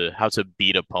how to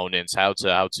beat opponents, how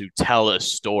to tell a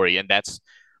story. And that's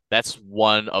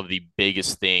one of the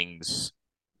biggest things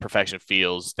Perfection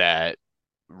feels that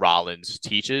Rollins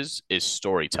teaches is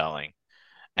storytelling.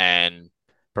 And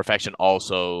Perfection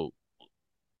also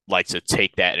likes to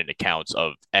take that into account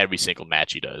of every single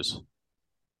match he does.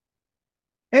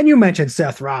 And you mentioned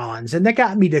Seth Rollins, and that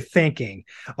got me to thinking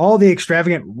all the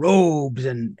extravagant robes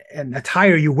and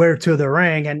attire you wear to the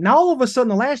ring. And now all of a sudden,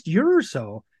 the last year or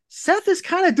so, Seth is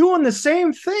kind of doing the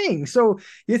same thing. So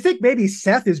you think maybe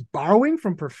Seth is borrowing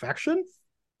from Perfection?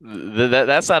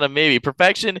 That's not a maybe.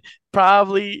 Perfection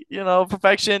possibly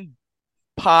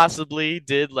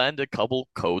did lend a couple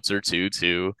coats or two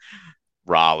to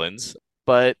Rollins,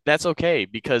 but that's okay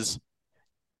because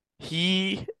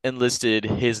he enlisted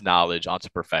his knowledge onto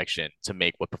Perfection to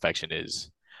make what Perfection is.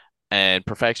 And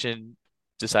Perfection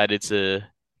decided to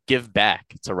give back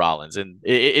to Rollins. And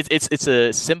it's a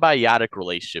symbiotic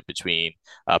relationship between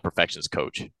Perfection's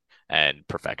coach and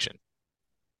Perfection.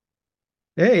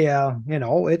 Hey,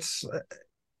 it's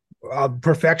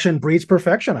perfection breeds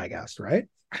perfection, I guess, right?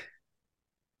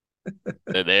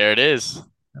 There it is.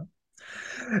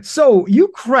 So you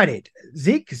credit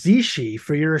Zeke Zishi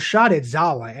for your shot at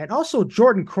Zawa and also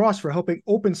Jordan Cross for helping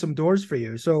open some doors for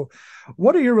you. So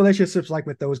what are your relationships like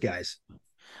with those guys?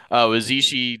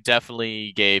 Zishi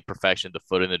definitely gave Perfection the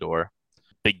foot in the door.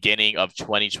 Beginning of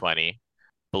 2020,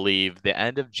 believe the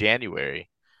end of January.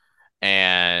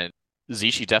 And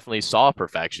Zishi definitely saw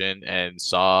Perfection and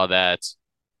saw the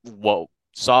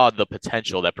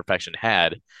potential that Perfection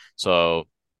had. So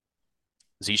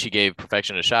Zishi gave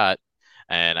Perfection a shot,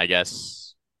 and I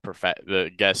guess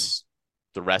the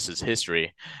rest is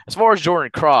history. As far as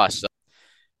Jordan Cross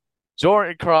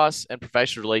and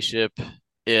Perfection relationship,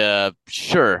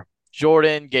 sure,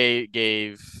 Jordan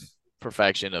gave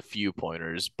Perfection a few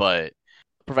pointers, but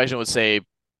Perfection would say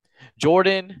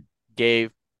Jordan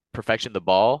gave Perfection the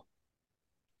ball,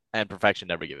 and Perfection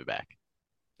never gave it back.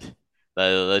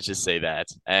 Let's just say that.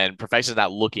 And Perfection's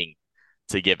not looking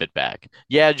to give it back.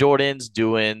 Yeah, Jordan's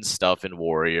doing stuff in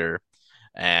Warrior,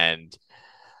 and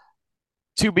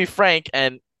to be frank,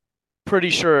 and pretty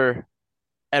sure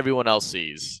everyone else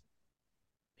sees,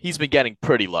 he's been getting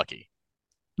pretty lucky.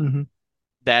 Mm-hmm.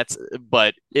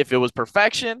 But if it was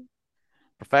Perfection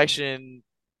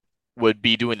would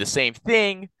be doing the same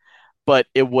thing, but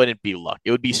it wouldn't be luck.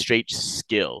 It would be straight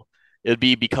skill. It would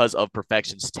be because of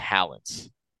Perfection's talents.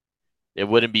 It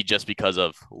wouldn't be just because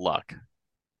of luck.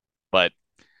 But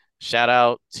shout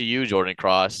out to you, Jordan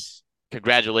Cross.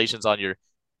 Congratulations on your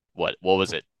what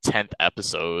was it, 10th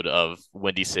episode of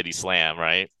Windy City Slam,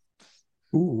 right?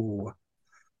 Ooh.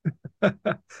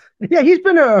 Yeah, he's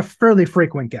been a fairly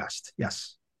frequent guest.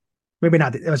 Yes. Maybe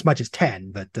not as much as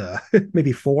 10, but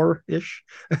maybe 4-ish.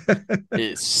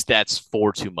 That's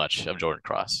 4 too much of Jordan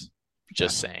Cross.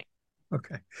 Just saying.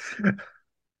 Okay.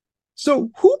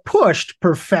 So who pushed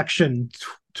Perfection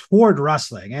toward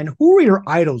wrestling, and who were your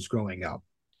idols growing up?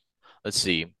 Let's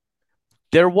see.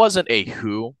 There wasn't a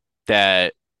who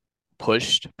that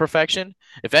pushed Perfection.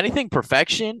 If anything,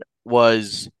 Perfection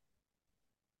was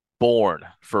born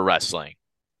for wrestling.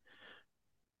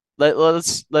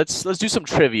 Let's do some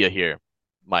trivia here,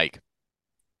 Mike.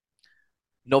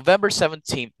 November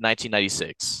 17th,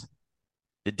 1996,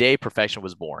 the day Perfection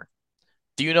was born.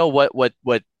 Do you know what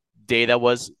day that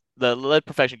was? Let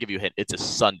Perfection give you a hint. It's a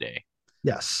Sunday.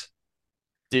 Yes.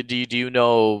 Do you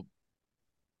know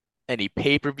any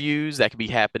pay-per-views that could be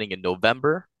happening in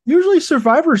November? Usually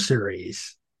Survivor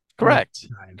Series. Correct.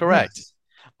 Time. Correct. Yes.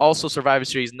 Also, Survivor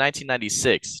Series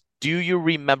 1996. Do you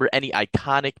remember any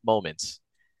iconic moments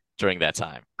during that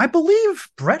time? I believe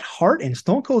Bret Hart and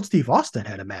Stone Cold Steve Austin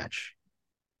had a match.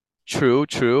 True,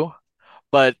 true.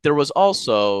 But there was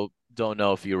also, don't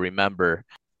know if you remember,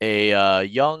 a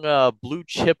young blue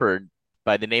chipper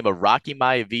by the name of Rocky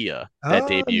Maivia that Oh,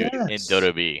 debuted in yes.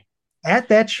 WWE At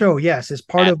that show, yes, as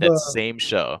part at of that same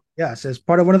show. yes, as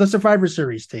part of one of the Survivor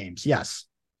Series teams. Yes.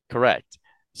 Correct.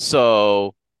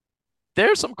 So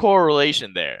there's some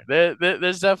correlation there.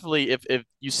 There's definitely, if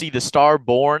you see the star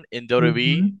born in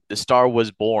WWE, Mhm. the star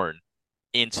was born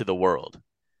into the world.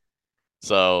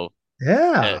 So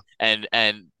Yeah. and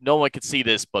no one can see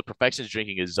this, but Perfection's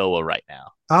drinking a Zoa right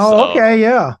now. Oh, So okay,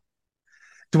 yeah.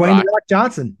 Dwayne Rock, The Rock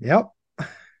Johnson. Yep.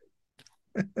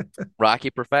 Rocky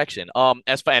Perfection.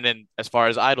 As far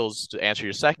as idols, to answer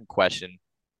your second question,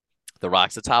 The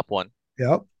Rock's the top one,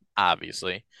 Yep.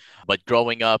 obviously. But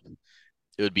growing up,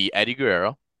 it would be Eddie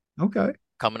Guerrero Okay.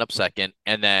 coming up second,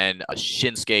 and then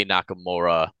Shinsuke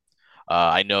Nakamura.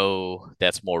 I know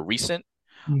that's more recent,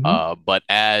 Mhm. but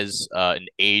as an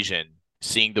Asian,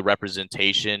 seeing the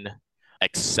representation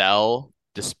excel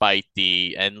despite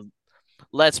and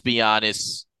let's be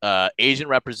honest, Asian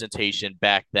representation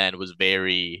back then was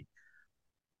very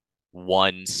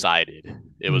one-sided.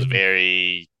 It was Mhm.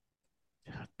 very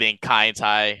think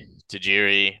Kaintai,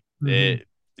 Tajiri, Mhm.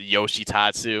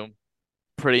 Yoshitatsu,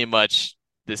 pretty much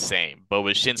the same. But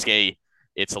with Shinsuke,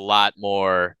 it's a lot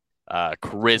more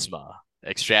charisma,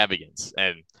 extravagance,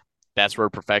 and that's where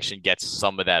Perfection gets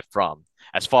some of that from.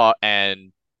 As far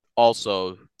and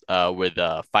also with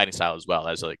fighting style as well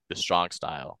as like the strong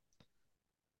style.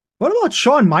 What about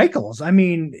Shawn Michaels? I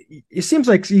mean, it seems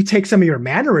like you take some of your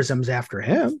mannerisms after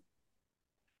him.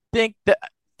 Think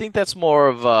that's more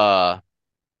of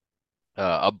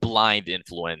a blind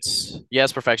influence.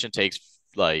 Yes, Perfection takes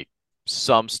like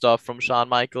some stuff from Shawn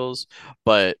Michaels,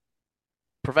 but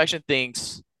Perfection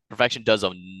does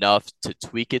enough to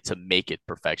tweak it to make it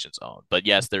Perfection's own. But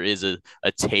yes, there is a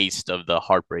taste of the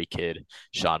Heartbreak Kid,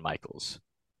 Shawn Michaels.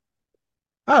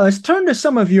 All right, let's turn to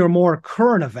some of your more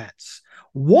current events.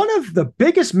 One of the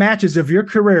biggest matches of your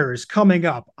career is coming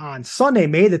up on Sunday,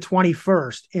 May the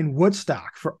 21st in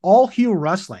Woodstock for All Heel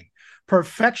Wrestling.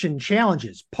 Perfection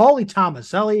challenges Paulie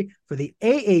Tomaselli for the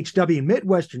AHW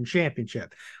Midwestern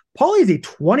Championship. Paulie is a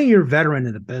 20-year veteran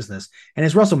in the business and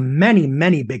has wrestled many,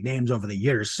 many big names over the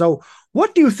years. So,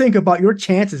 what do you think about your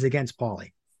chances against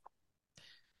Paulie?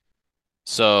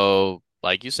 So,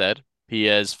 like you said, he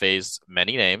has faced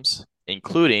many names,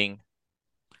 including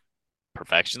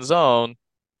Perfection's own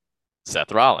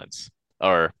Seth Rollins,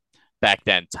 or back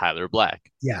then Tyler Black.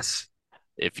 Yes.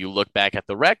 If you look back at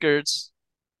the records,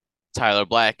 Tyler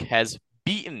Black has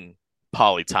beaten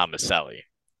Paulie Tomaselli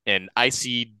in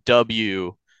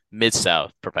ICW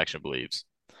Mid-South, Perfection believes,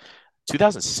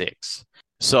 2006.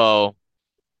 So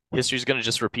history's going to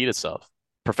just repeat itself.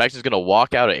 Perfection's going to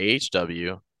walk out of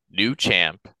AHW, new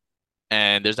champ,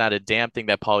 and there's not a damn thing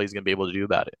that Paulie's going to be able to do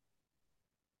about it.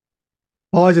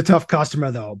 Paulie's a tough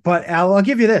customer, though. But I'll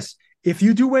give you this. If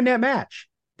you do win that match,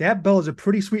 that belt is a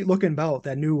pretty sweet looking belt.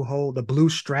 That new whole, the blue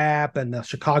strap and the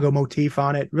Chicago motif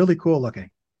on it. Really cool looking.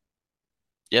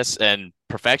 Yes, and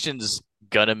Perfection's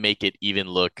going to make it even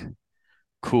look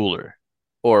cooler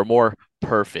or more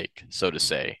perfect, so to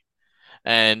say.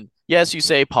 And yes, you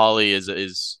say Paulie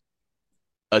is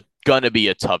gonna be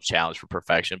a tough challenge for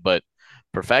Perfection, but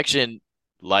Perfection,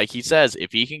 like he says,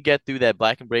 if he can get through that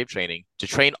Black and Brave training to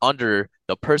train under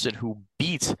the person who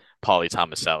beat Paulie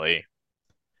Tomaselli,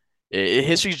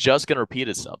 history's just gonna repeat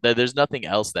itself. There's nothing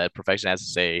else that Perfection has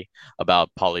to say about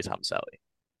Paulie Tomaselli.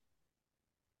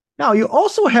 Now, you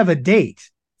also have a date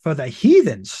for the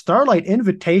Heathen Starlight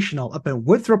Invitational up in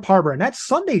Winthrop Harbor, and that's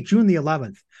Sunday, June the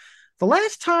 11th. The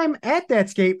last time at that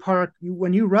skate park,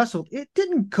 when you wrestled, it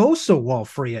didn't go so well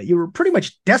for you. You were pretty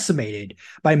much decimated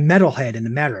by Metalhead in a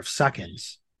matter of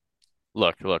seconds.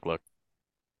 Look.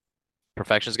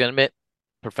 Perfection's gonna admit,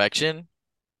 Perfection,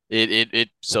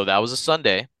 so that was a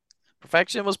Sunday.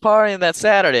 Perfection was partying that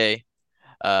Saturday.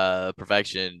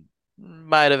 Perfection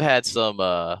might have had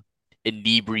some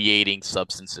inebriating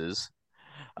substances.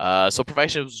 So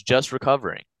Perfection was just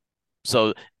recovering.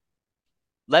 So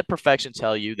let Perfection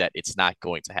tell you that it's not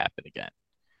going to happen again.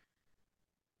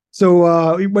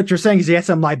 So what you're saying is you had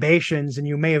some libations and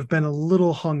you may have been a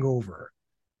little hungover.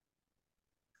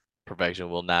 Perfection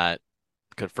will not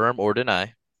confirm or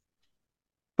deny.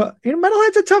 But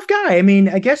Metalhead's a tough guy. I mean,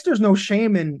 I guess there's no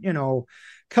shame in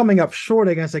coming up short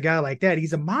against a guy like that.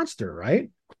 He's a monster,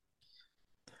 right?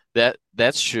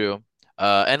 That's true.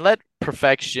 And let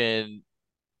Perfection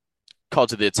call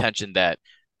to the attention that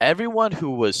everyone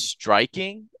who was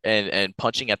striking and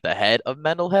punching at the head of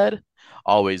Mendelhead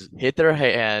always hit their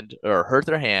hand or hurt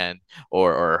their hand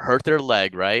or hurt their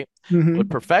leg, right? Mm-hmm. But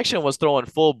Perfection was throwing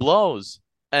full blows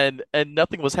and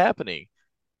nothing was happening.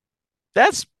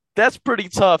 That's pretty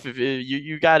tough if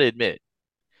you got to admit.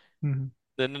 Mm-hmm.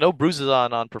 Then no bruises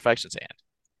on Perfection's hand.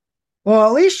 Well,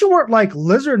 at least you weren't like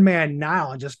Lizard Man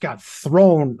Nile and just got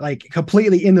thrown like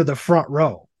completely into the front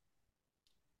row.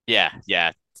 Yeah.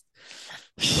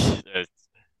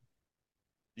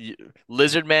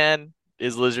 Lizard Man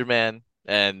is Lizard Man,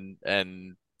 and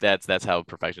that's how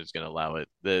Perfection is going to allow it.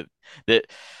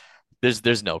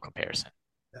 There's no comparison.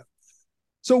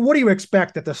 So, what do you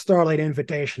expect at the Starlight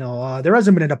Invitational? There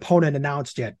hasn't been an opponent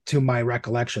announced yet, to my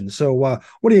recollection. So, what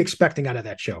are you expecting out of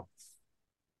that show?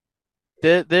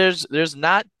 There's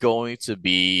not going to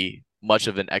be much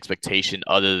of an expectation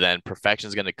other than Perfection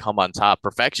is going to come on top.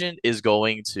 Perfection is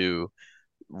going to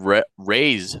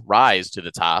rise to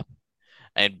the top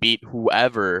and beat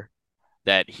whoever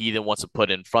that he then wants to put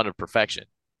in front of Perfection.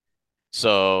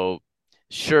 So,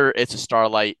 sure, it's a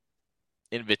Starlight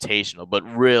Invitational, but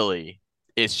really,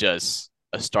 it's just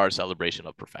a star celebration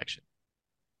of Perfection.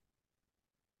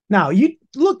 Now, you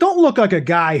don't look like a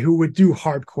guy who would do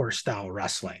hardcore style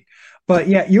wrestling, but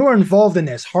yet you are involved in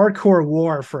this hardcore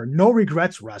war for no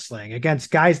regrets wrestling against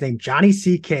guys named Johnny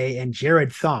CK and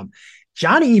Jared Thumb.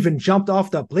 Johnny even jumped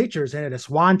off the bleachers and hit a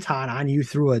swanton on you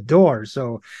through a door.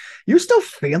 So you still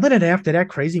feeling it after that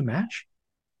crazy match?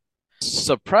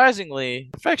 Surprisingly,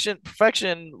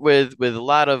 Perfection with a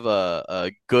lot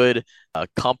of good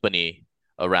company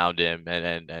around him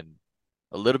and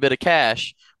a little bit of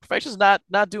cash. Perfection's not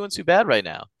doing too bad right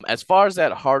now. As far as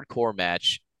that hardcore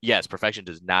match, yes, Perfection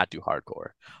does not do hardcore,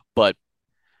 but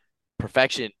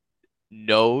Perfection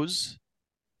knows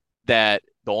that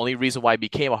the only reason why it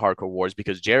became a hardcore war is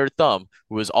because Jared Thumb,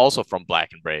 who is also from Black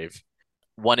and Brave,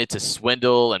 wanted to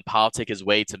swindle and politic his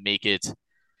way to make it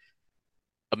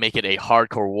a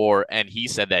hardcore war, and he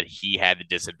said that he had the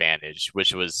disadvantage,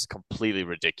 which was completely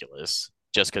ridiculous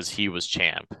just because he was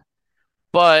champ.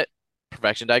 But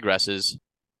Perfection digresses.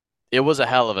 It was a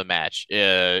hell of a match.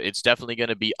 It's definitely going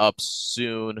to be up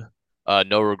soon.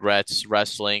 No Regrets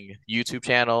Wrestling YouTube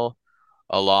channel,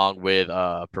 along with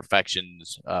Perfection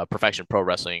Pro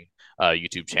Wrestling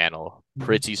YouTube channel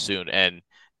pretty soon. And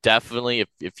definitely,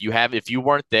 if you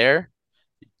weren't there,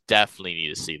 definitely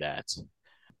need to see that.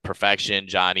 Perfection,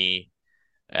 Johnny,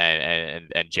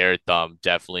 and Jared Thumb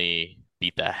definitely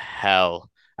beat the hell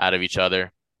out of each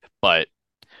other. But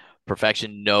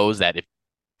Perfection knows that if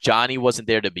Johnny wasn't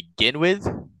there to begin with,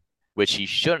 which he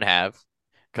shouldn't have,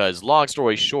 because long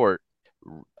story short,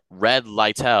 Taylor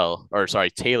Lytell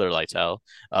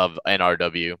of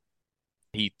NRW,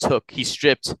 he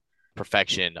stripped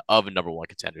Perfection of a number one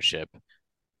contendership,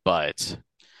 but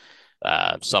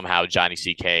somehow Johnny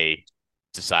CK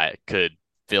could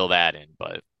fill that in.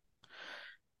 But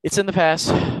it's in the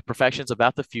past. Perfection's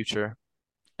about the future,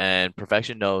 and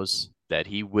Perfection knows that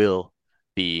he will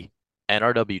be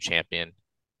NRW champion,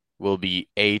 will be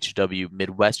AHW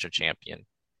Midwestern champion,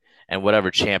 and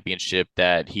whatever championship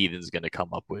that Heathen's going to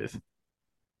come up with.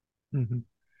 Mm-hmm.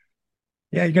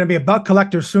 Yeah, you're going to be a buck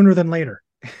collector sooner than later.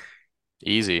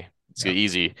 Easy. It's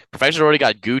easy. Perfection's already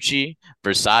got Gucci,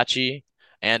 Versace,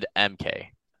 and MK.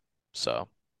 So,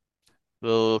 a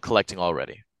little collecting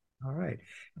already. All right.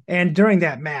 And during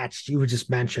that match, you just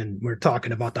mentioned, we're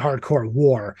talking about the hardcore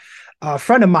war. A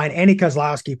friend of mine, Andy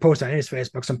Kozlowski, posted on his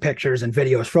Facebook some pictures and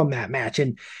videos from that match.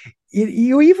 And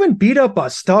you even beat up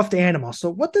a stuffed animal. So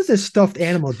what does this stuffed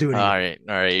animal do to you? All right.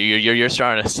 You're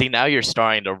starting to see, now you're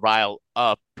starting to rile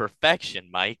up Perfection,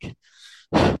 Mike.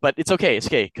 But it's okay. It's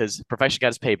okay, because Perfection got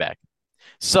his payback.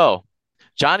 So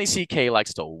Johnny CK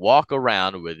likes to walk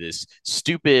around with this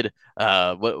stupid,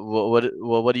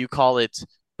 what do you call it?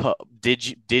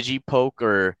 Digipoke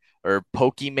or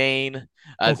Pokimane,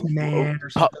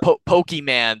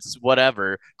 Pokemon's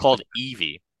whatever, called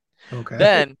Eevee. Okay.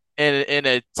 Then in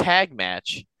a tag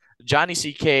match, Johnny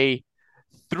CK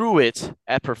threw it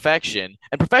at Perfection,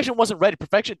 and Perfection wasn't ready.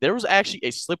 There was actually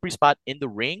a slippery spot in the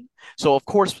ring, so of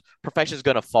course Perfection is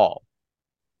gonna fall.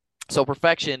 So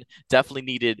Perfection definitely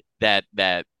needed that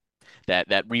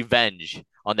revenge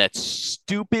on that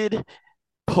stupid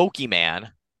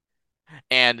Pokemon.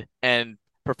 And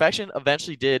Perfection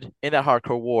eventually did in that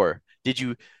hardcore war. Did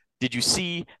you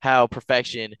see how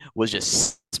Perfection was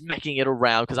just smacking it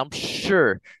around? Because I'm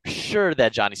sure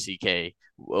that Johnny CK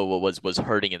was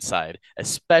hurting inside,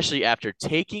 especially after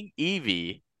taking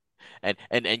Eevee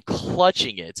and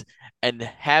clutching it and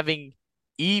having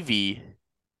Evie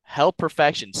help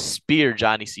Perfection spear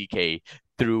Johnny CK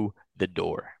through the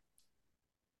door.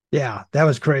 Yeah, that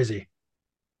was crazy.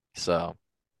 So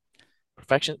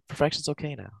Perfection's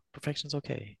okay now. Perfection's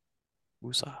okay.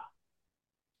 Woosah.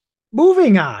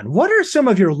 Moving on, what are some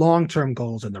of your long-term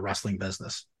goals in the wrestling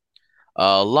business?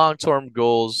 Long-term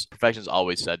goals, Perfection's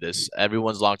always said this.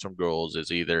 Everyone's long-term goals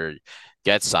is either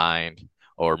get signed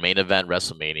or main event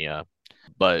WrestleMania.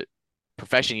 But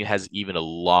Perfection has even a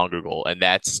longer goal, and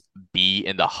that's be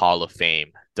in the Hall of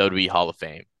Fame, WWE Hall of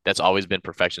Fame. That's always been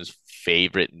Perfection's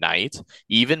favorite night,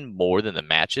 even more than the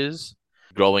matches.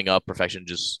 Growing up, Perfection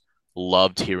just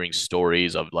loved hearing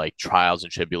stories of like trials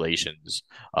and tribulations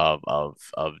of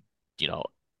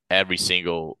every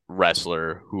single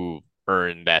wrestler who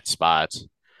earned that spot.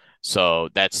 So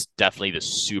that's definitely the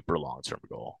super long-term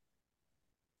goal.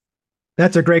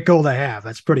 That's a great goal to have.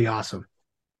 That's pretty awesome.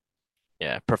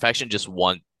 Yeah, Perfection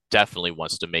definitely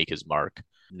wants to make his mark,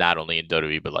 not only in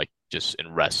WWE, but like just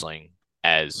in wrestling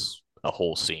as a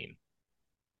whole scene.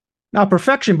 Now,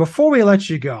 Perfection, before we let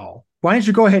you go, why don't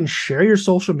you go ahead and share your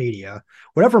social media,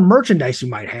 whatever merchandise you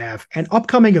might have, and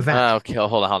upcoming events? Okay,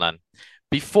 hold on.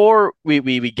 Before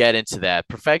we get into that,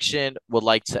 Perfection would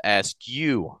like to ask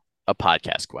you a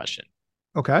podcast question.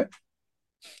 Okay.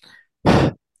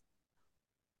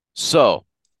 So,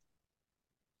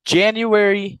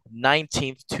 January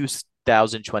 19th,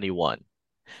 2021,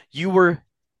 you were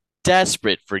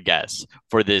desperate for guests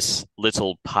for this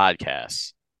little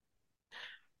podcast.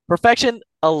 Perfection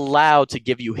allowed to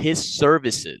give you his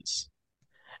services,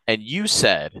 and you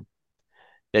said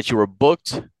that you were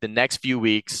booked the next few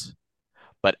weeks,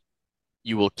 but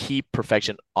you will keep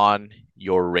Perfection on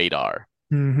your radar.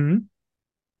 Mm-hmm.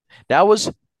 That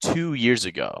was 2 years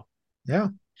ago. Yeah.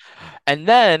 And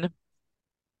then,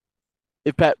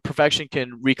 if Perfection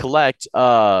can recollect,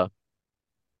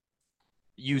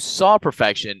 you saw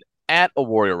Perfection at a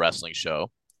Warrior Wrestling show.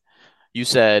 You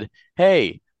said,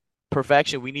 "Hey,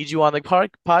 Perfection, we need you on the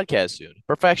podcast soon."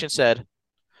 Perfection said,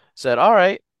 "All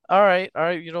right.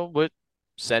 You know what?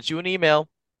 Sent you an email.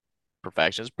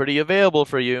 Perfection's pretty available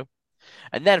for you."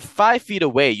 And then 5 feet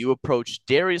away, you approached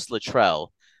Darius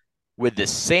Luttrell with the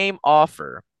same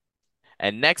offer.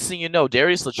 And next thing you know,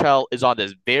 Darius Luttrell is on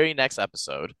this very next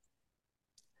episode.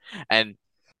 And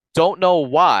don't know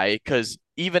why, because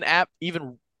even a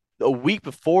week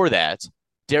before that,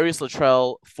 Darius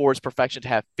Luttrell forced Perfection to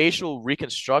have facial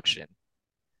reconstruction.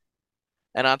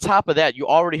 And on top of that, you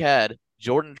already had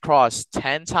Jordan Cross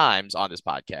 10 times on this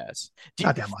podcast.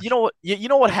 Not that much. You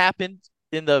know what happened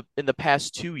in the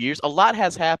past 2 years? A lot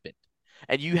has happened.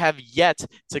 And you have yet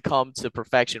to come to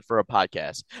Perfection for a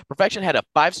podcast. Perfection had a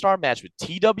 5-star match with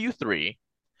TW3.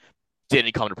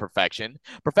 Didn't come to Perfection.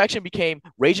 Perfection became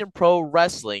Raging Pro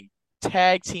Wrestling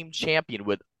Tag Team Champion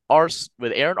with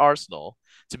Aaron Arsenal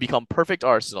to become Perfect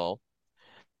Arsenal.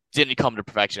 Didn't come to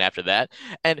Perfection after that.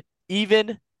 And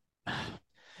even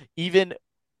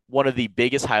one of the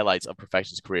biggest highlights of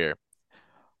Perfection's career,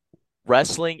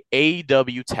 wrestling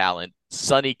AEW talent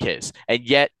Sonny Kiss, and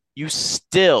yet you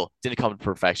still didn't come to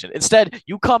Perfection. Instead,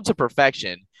 you come to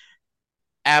Perfection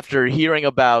after hearing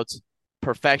about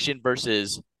Perfection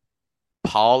versus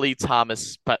Paulie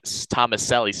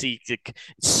Tomaselli. See,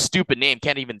 stupid name,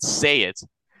 can't even say it.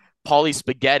 Paulie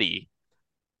Spaghetti.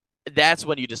 That's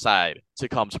when you decide to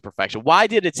come to Perfection. Why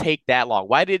did it take that long?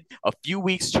 Why did a few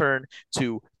weeks turn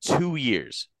to 2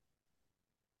 years?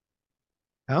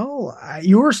 Oh,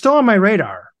 you were still on my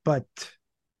radar, but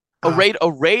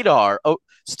a radar. Oh,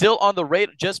 still on the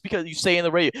radar. Just because you say in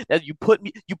the radio that you put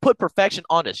Perfection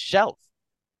on a shelf.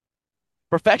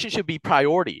 Perfection should be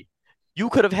priority. You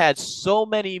could have had so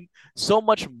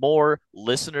much more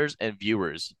listeners and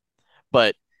viewers,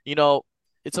 but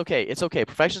it's okay. It's okay.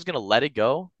 Perfection's gonna let it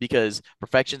go because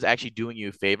Perfection's actually doing you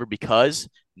a favor, because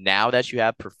now that you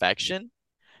have Perfection,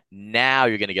 now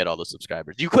you're gonna get all the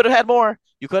subscribers. You could have had more.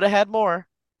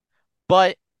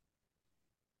 But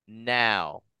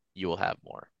now you will have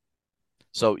more.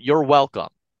 So you're welcome.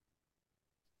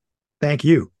 Thank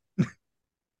you.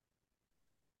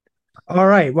 All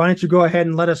right. Why don't you go ahead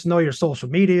and let us know your social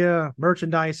media,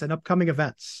 merchandise, and upcoming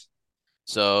events?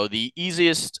 So the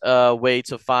easiest way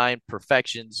to find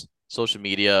Perfection's social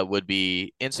media would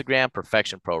be Instagram,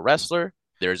 Perfection Pro Wrestler.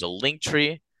 There's a link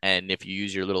tree, and if you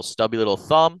use your little stubby little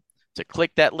thumb to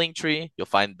click that link tree, you'll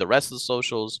find the rest of the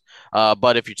socials.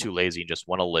 But if you're too lazy and just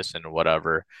want to listen or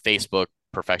whatever, Facebook,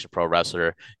 Perfection Pro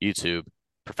Wrestler, YouTube,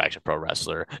 Perfection Pro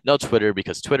Wrestler. No Twitter,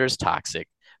 because Twitter's toxic.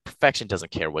 Perfection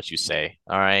doesn't care what you say.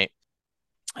 All right.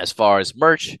 As far as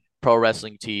merch,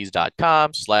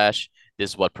 prowrestlingtees.com/WWEpodcast.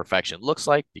 this is what Perfection looks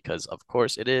like, because of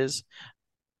course it is.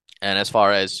 And as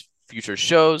far as future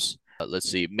shows, let's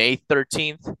see, May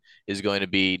 13th is going to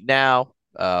be Now,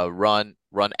 Run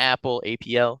Apple,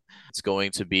 APL. It's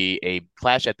going to be a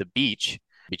Clash at the Beach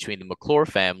between the McClure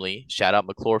family, shout out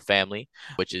McClure family,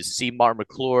 which is C. Martin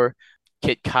McClure,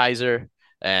 Kit Kaiser,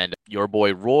 and your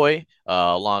boy Roy,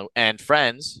 and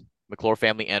friends, McClure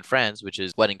family and friends, which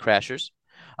is Wedding Crashers,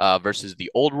 versus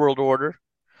the Old World Order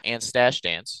and Stash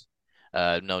Dance.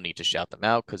 No need to shout them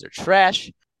out because they're trash,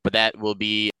 but that will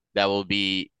be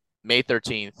May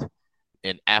 13th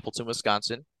in Appleton,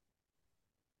 Wisconsin,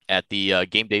 at the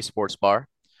Game Day Sports Bar.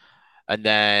 And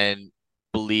then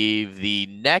believe the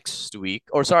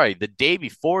day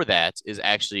before that is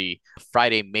actually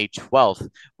Friday, May 12th,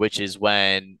 which is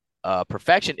when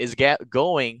Perfection is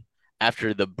going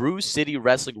after the Brew City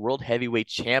Wrestling World Heavyweight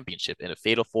Championship in a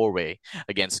fatal four-way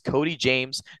against Cody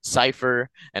James, Cypher,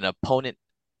 an opponent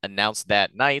announced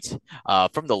that night.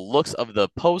 From the looks of the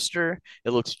poster,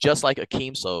 it looks just like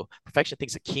Akeem, so Perfection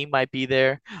thinks Akeem might be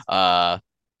there.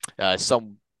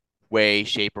 Some way,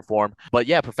 shape, or form. But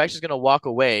yeah, Perfection's gonna walk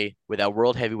away with that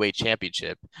World Heavyweight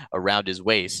Championship around his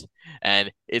waist,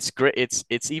 and it's great.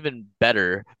 It's even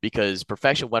better because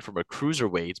Perfection went from a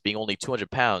cruiserweight being only 200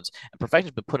 pounds, and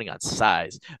Perfection's been putting on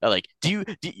size. Like, do you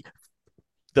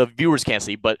the viewers can't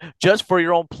see, but just for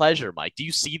your own pleasure, Mike, do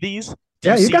you see these?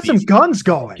 Yeah, you got some guns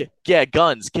going. Yeah,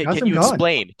 guns. Can you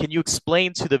explain? Can you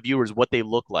explain to the viewers what they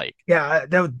look like? Yeah,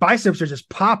 the biceps are just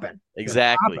popping.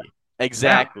 Exactly. Popping.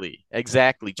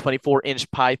 Exactly.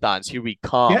 24-inch pythons. Here we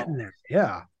come. Getting there.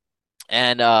 Yeah.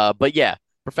 And but yeah,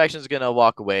 Perfection's gonna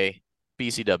walk away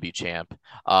BCW champ.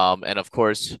 And of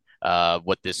course,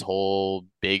 what this whole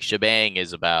big shebang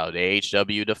is about,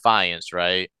 AHW Defiance,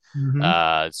 right?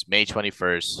 Mm-hmm. It's May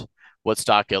 21st,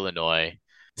 Woodstock, Illinois.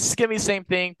 It's gonna be the same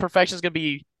thing. Perfection's gonna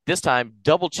be this time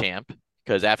double champ,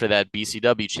 because after that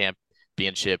BCW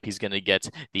championship, he's gonna get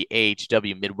the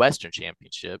AHW Midwestern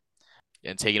Championship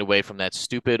and taken away from that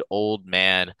stupid old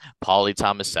man, Paulie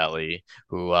Tomaselli,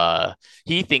 who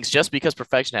he thinks just because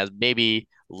Perfection has maybe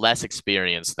less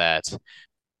experience that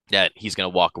he's going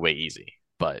to walk away easy.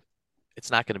 But it's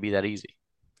not going to be that easy.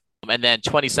 And then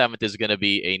 27th is going to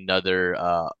be another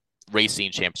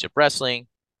Racing Championship Wrestling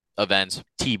event,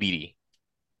 TBD.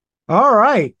 All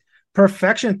right.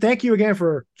 Perfection. Thank you again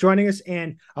for joining us,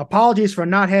 and apologies for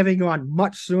not having you on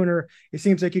much sooner. It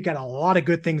seems like you got a lot of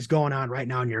good things going on right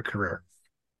now in your career.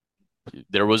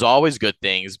 There was always good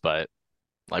things, but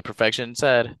like Perfection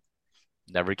said,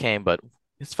 never came. But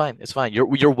it's fine. It's fine.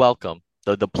 You're welcome.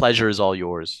 The pleasure is all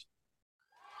yours.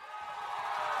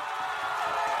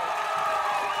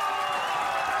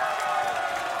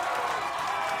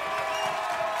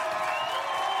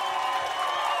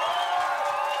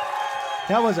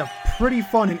 That was a pretty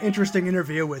fun and interesting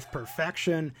interview with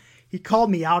Perfection. He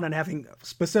called me out on having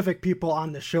specific people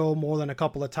on the show more than a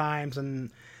couple of times,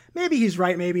 and maybe he's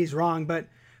right, maybe he's wrong, but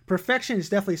Perfection is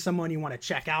definitely someone you want to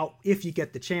check out if you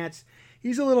get the chance.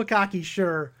 He's a little cocky,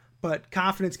 sure, but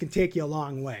confidence can take you a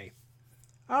long way.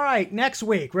 All right, next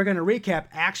week, we're going to recap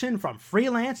action from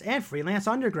Freelance and Freelance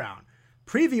Underground,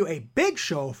 preview a big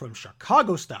show from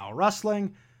Chicago Style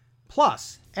Wrestling,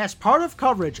 plus, as part of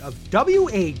coverage of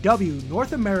WAW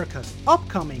North America's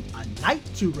upcoming A Night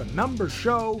to Remember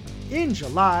show in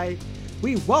July,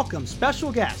 we welcome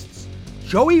special guests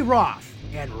Joey Roth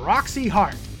and Roxy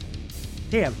Hart.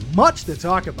 They have much to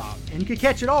talk about, and you can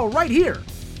catch it all right here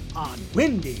on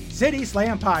Windy City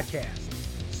Slam Podcast.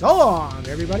 So long,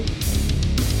 everybody.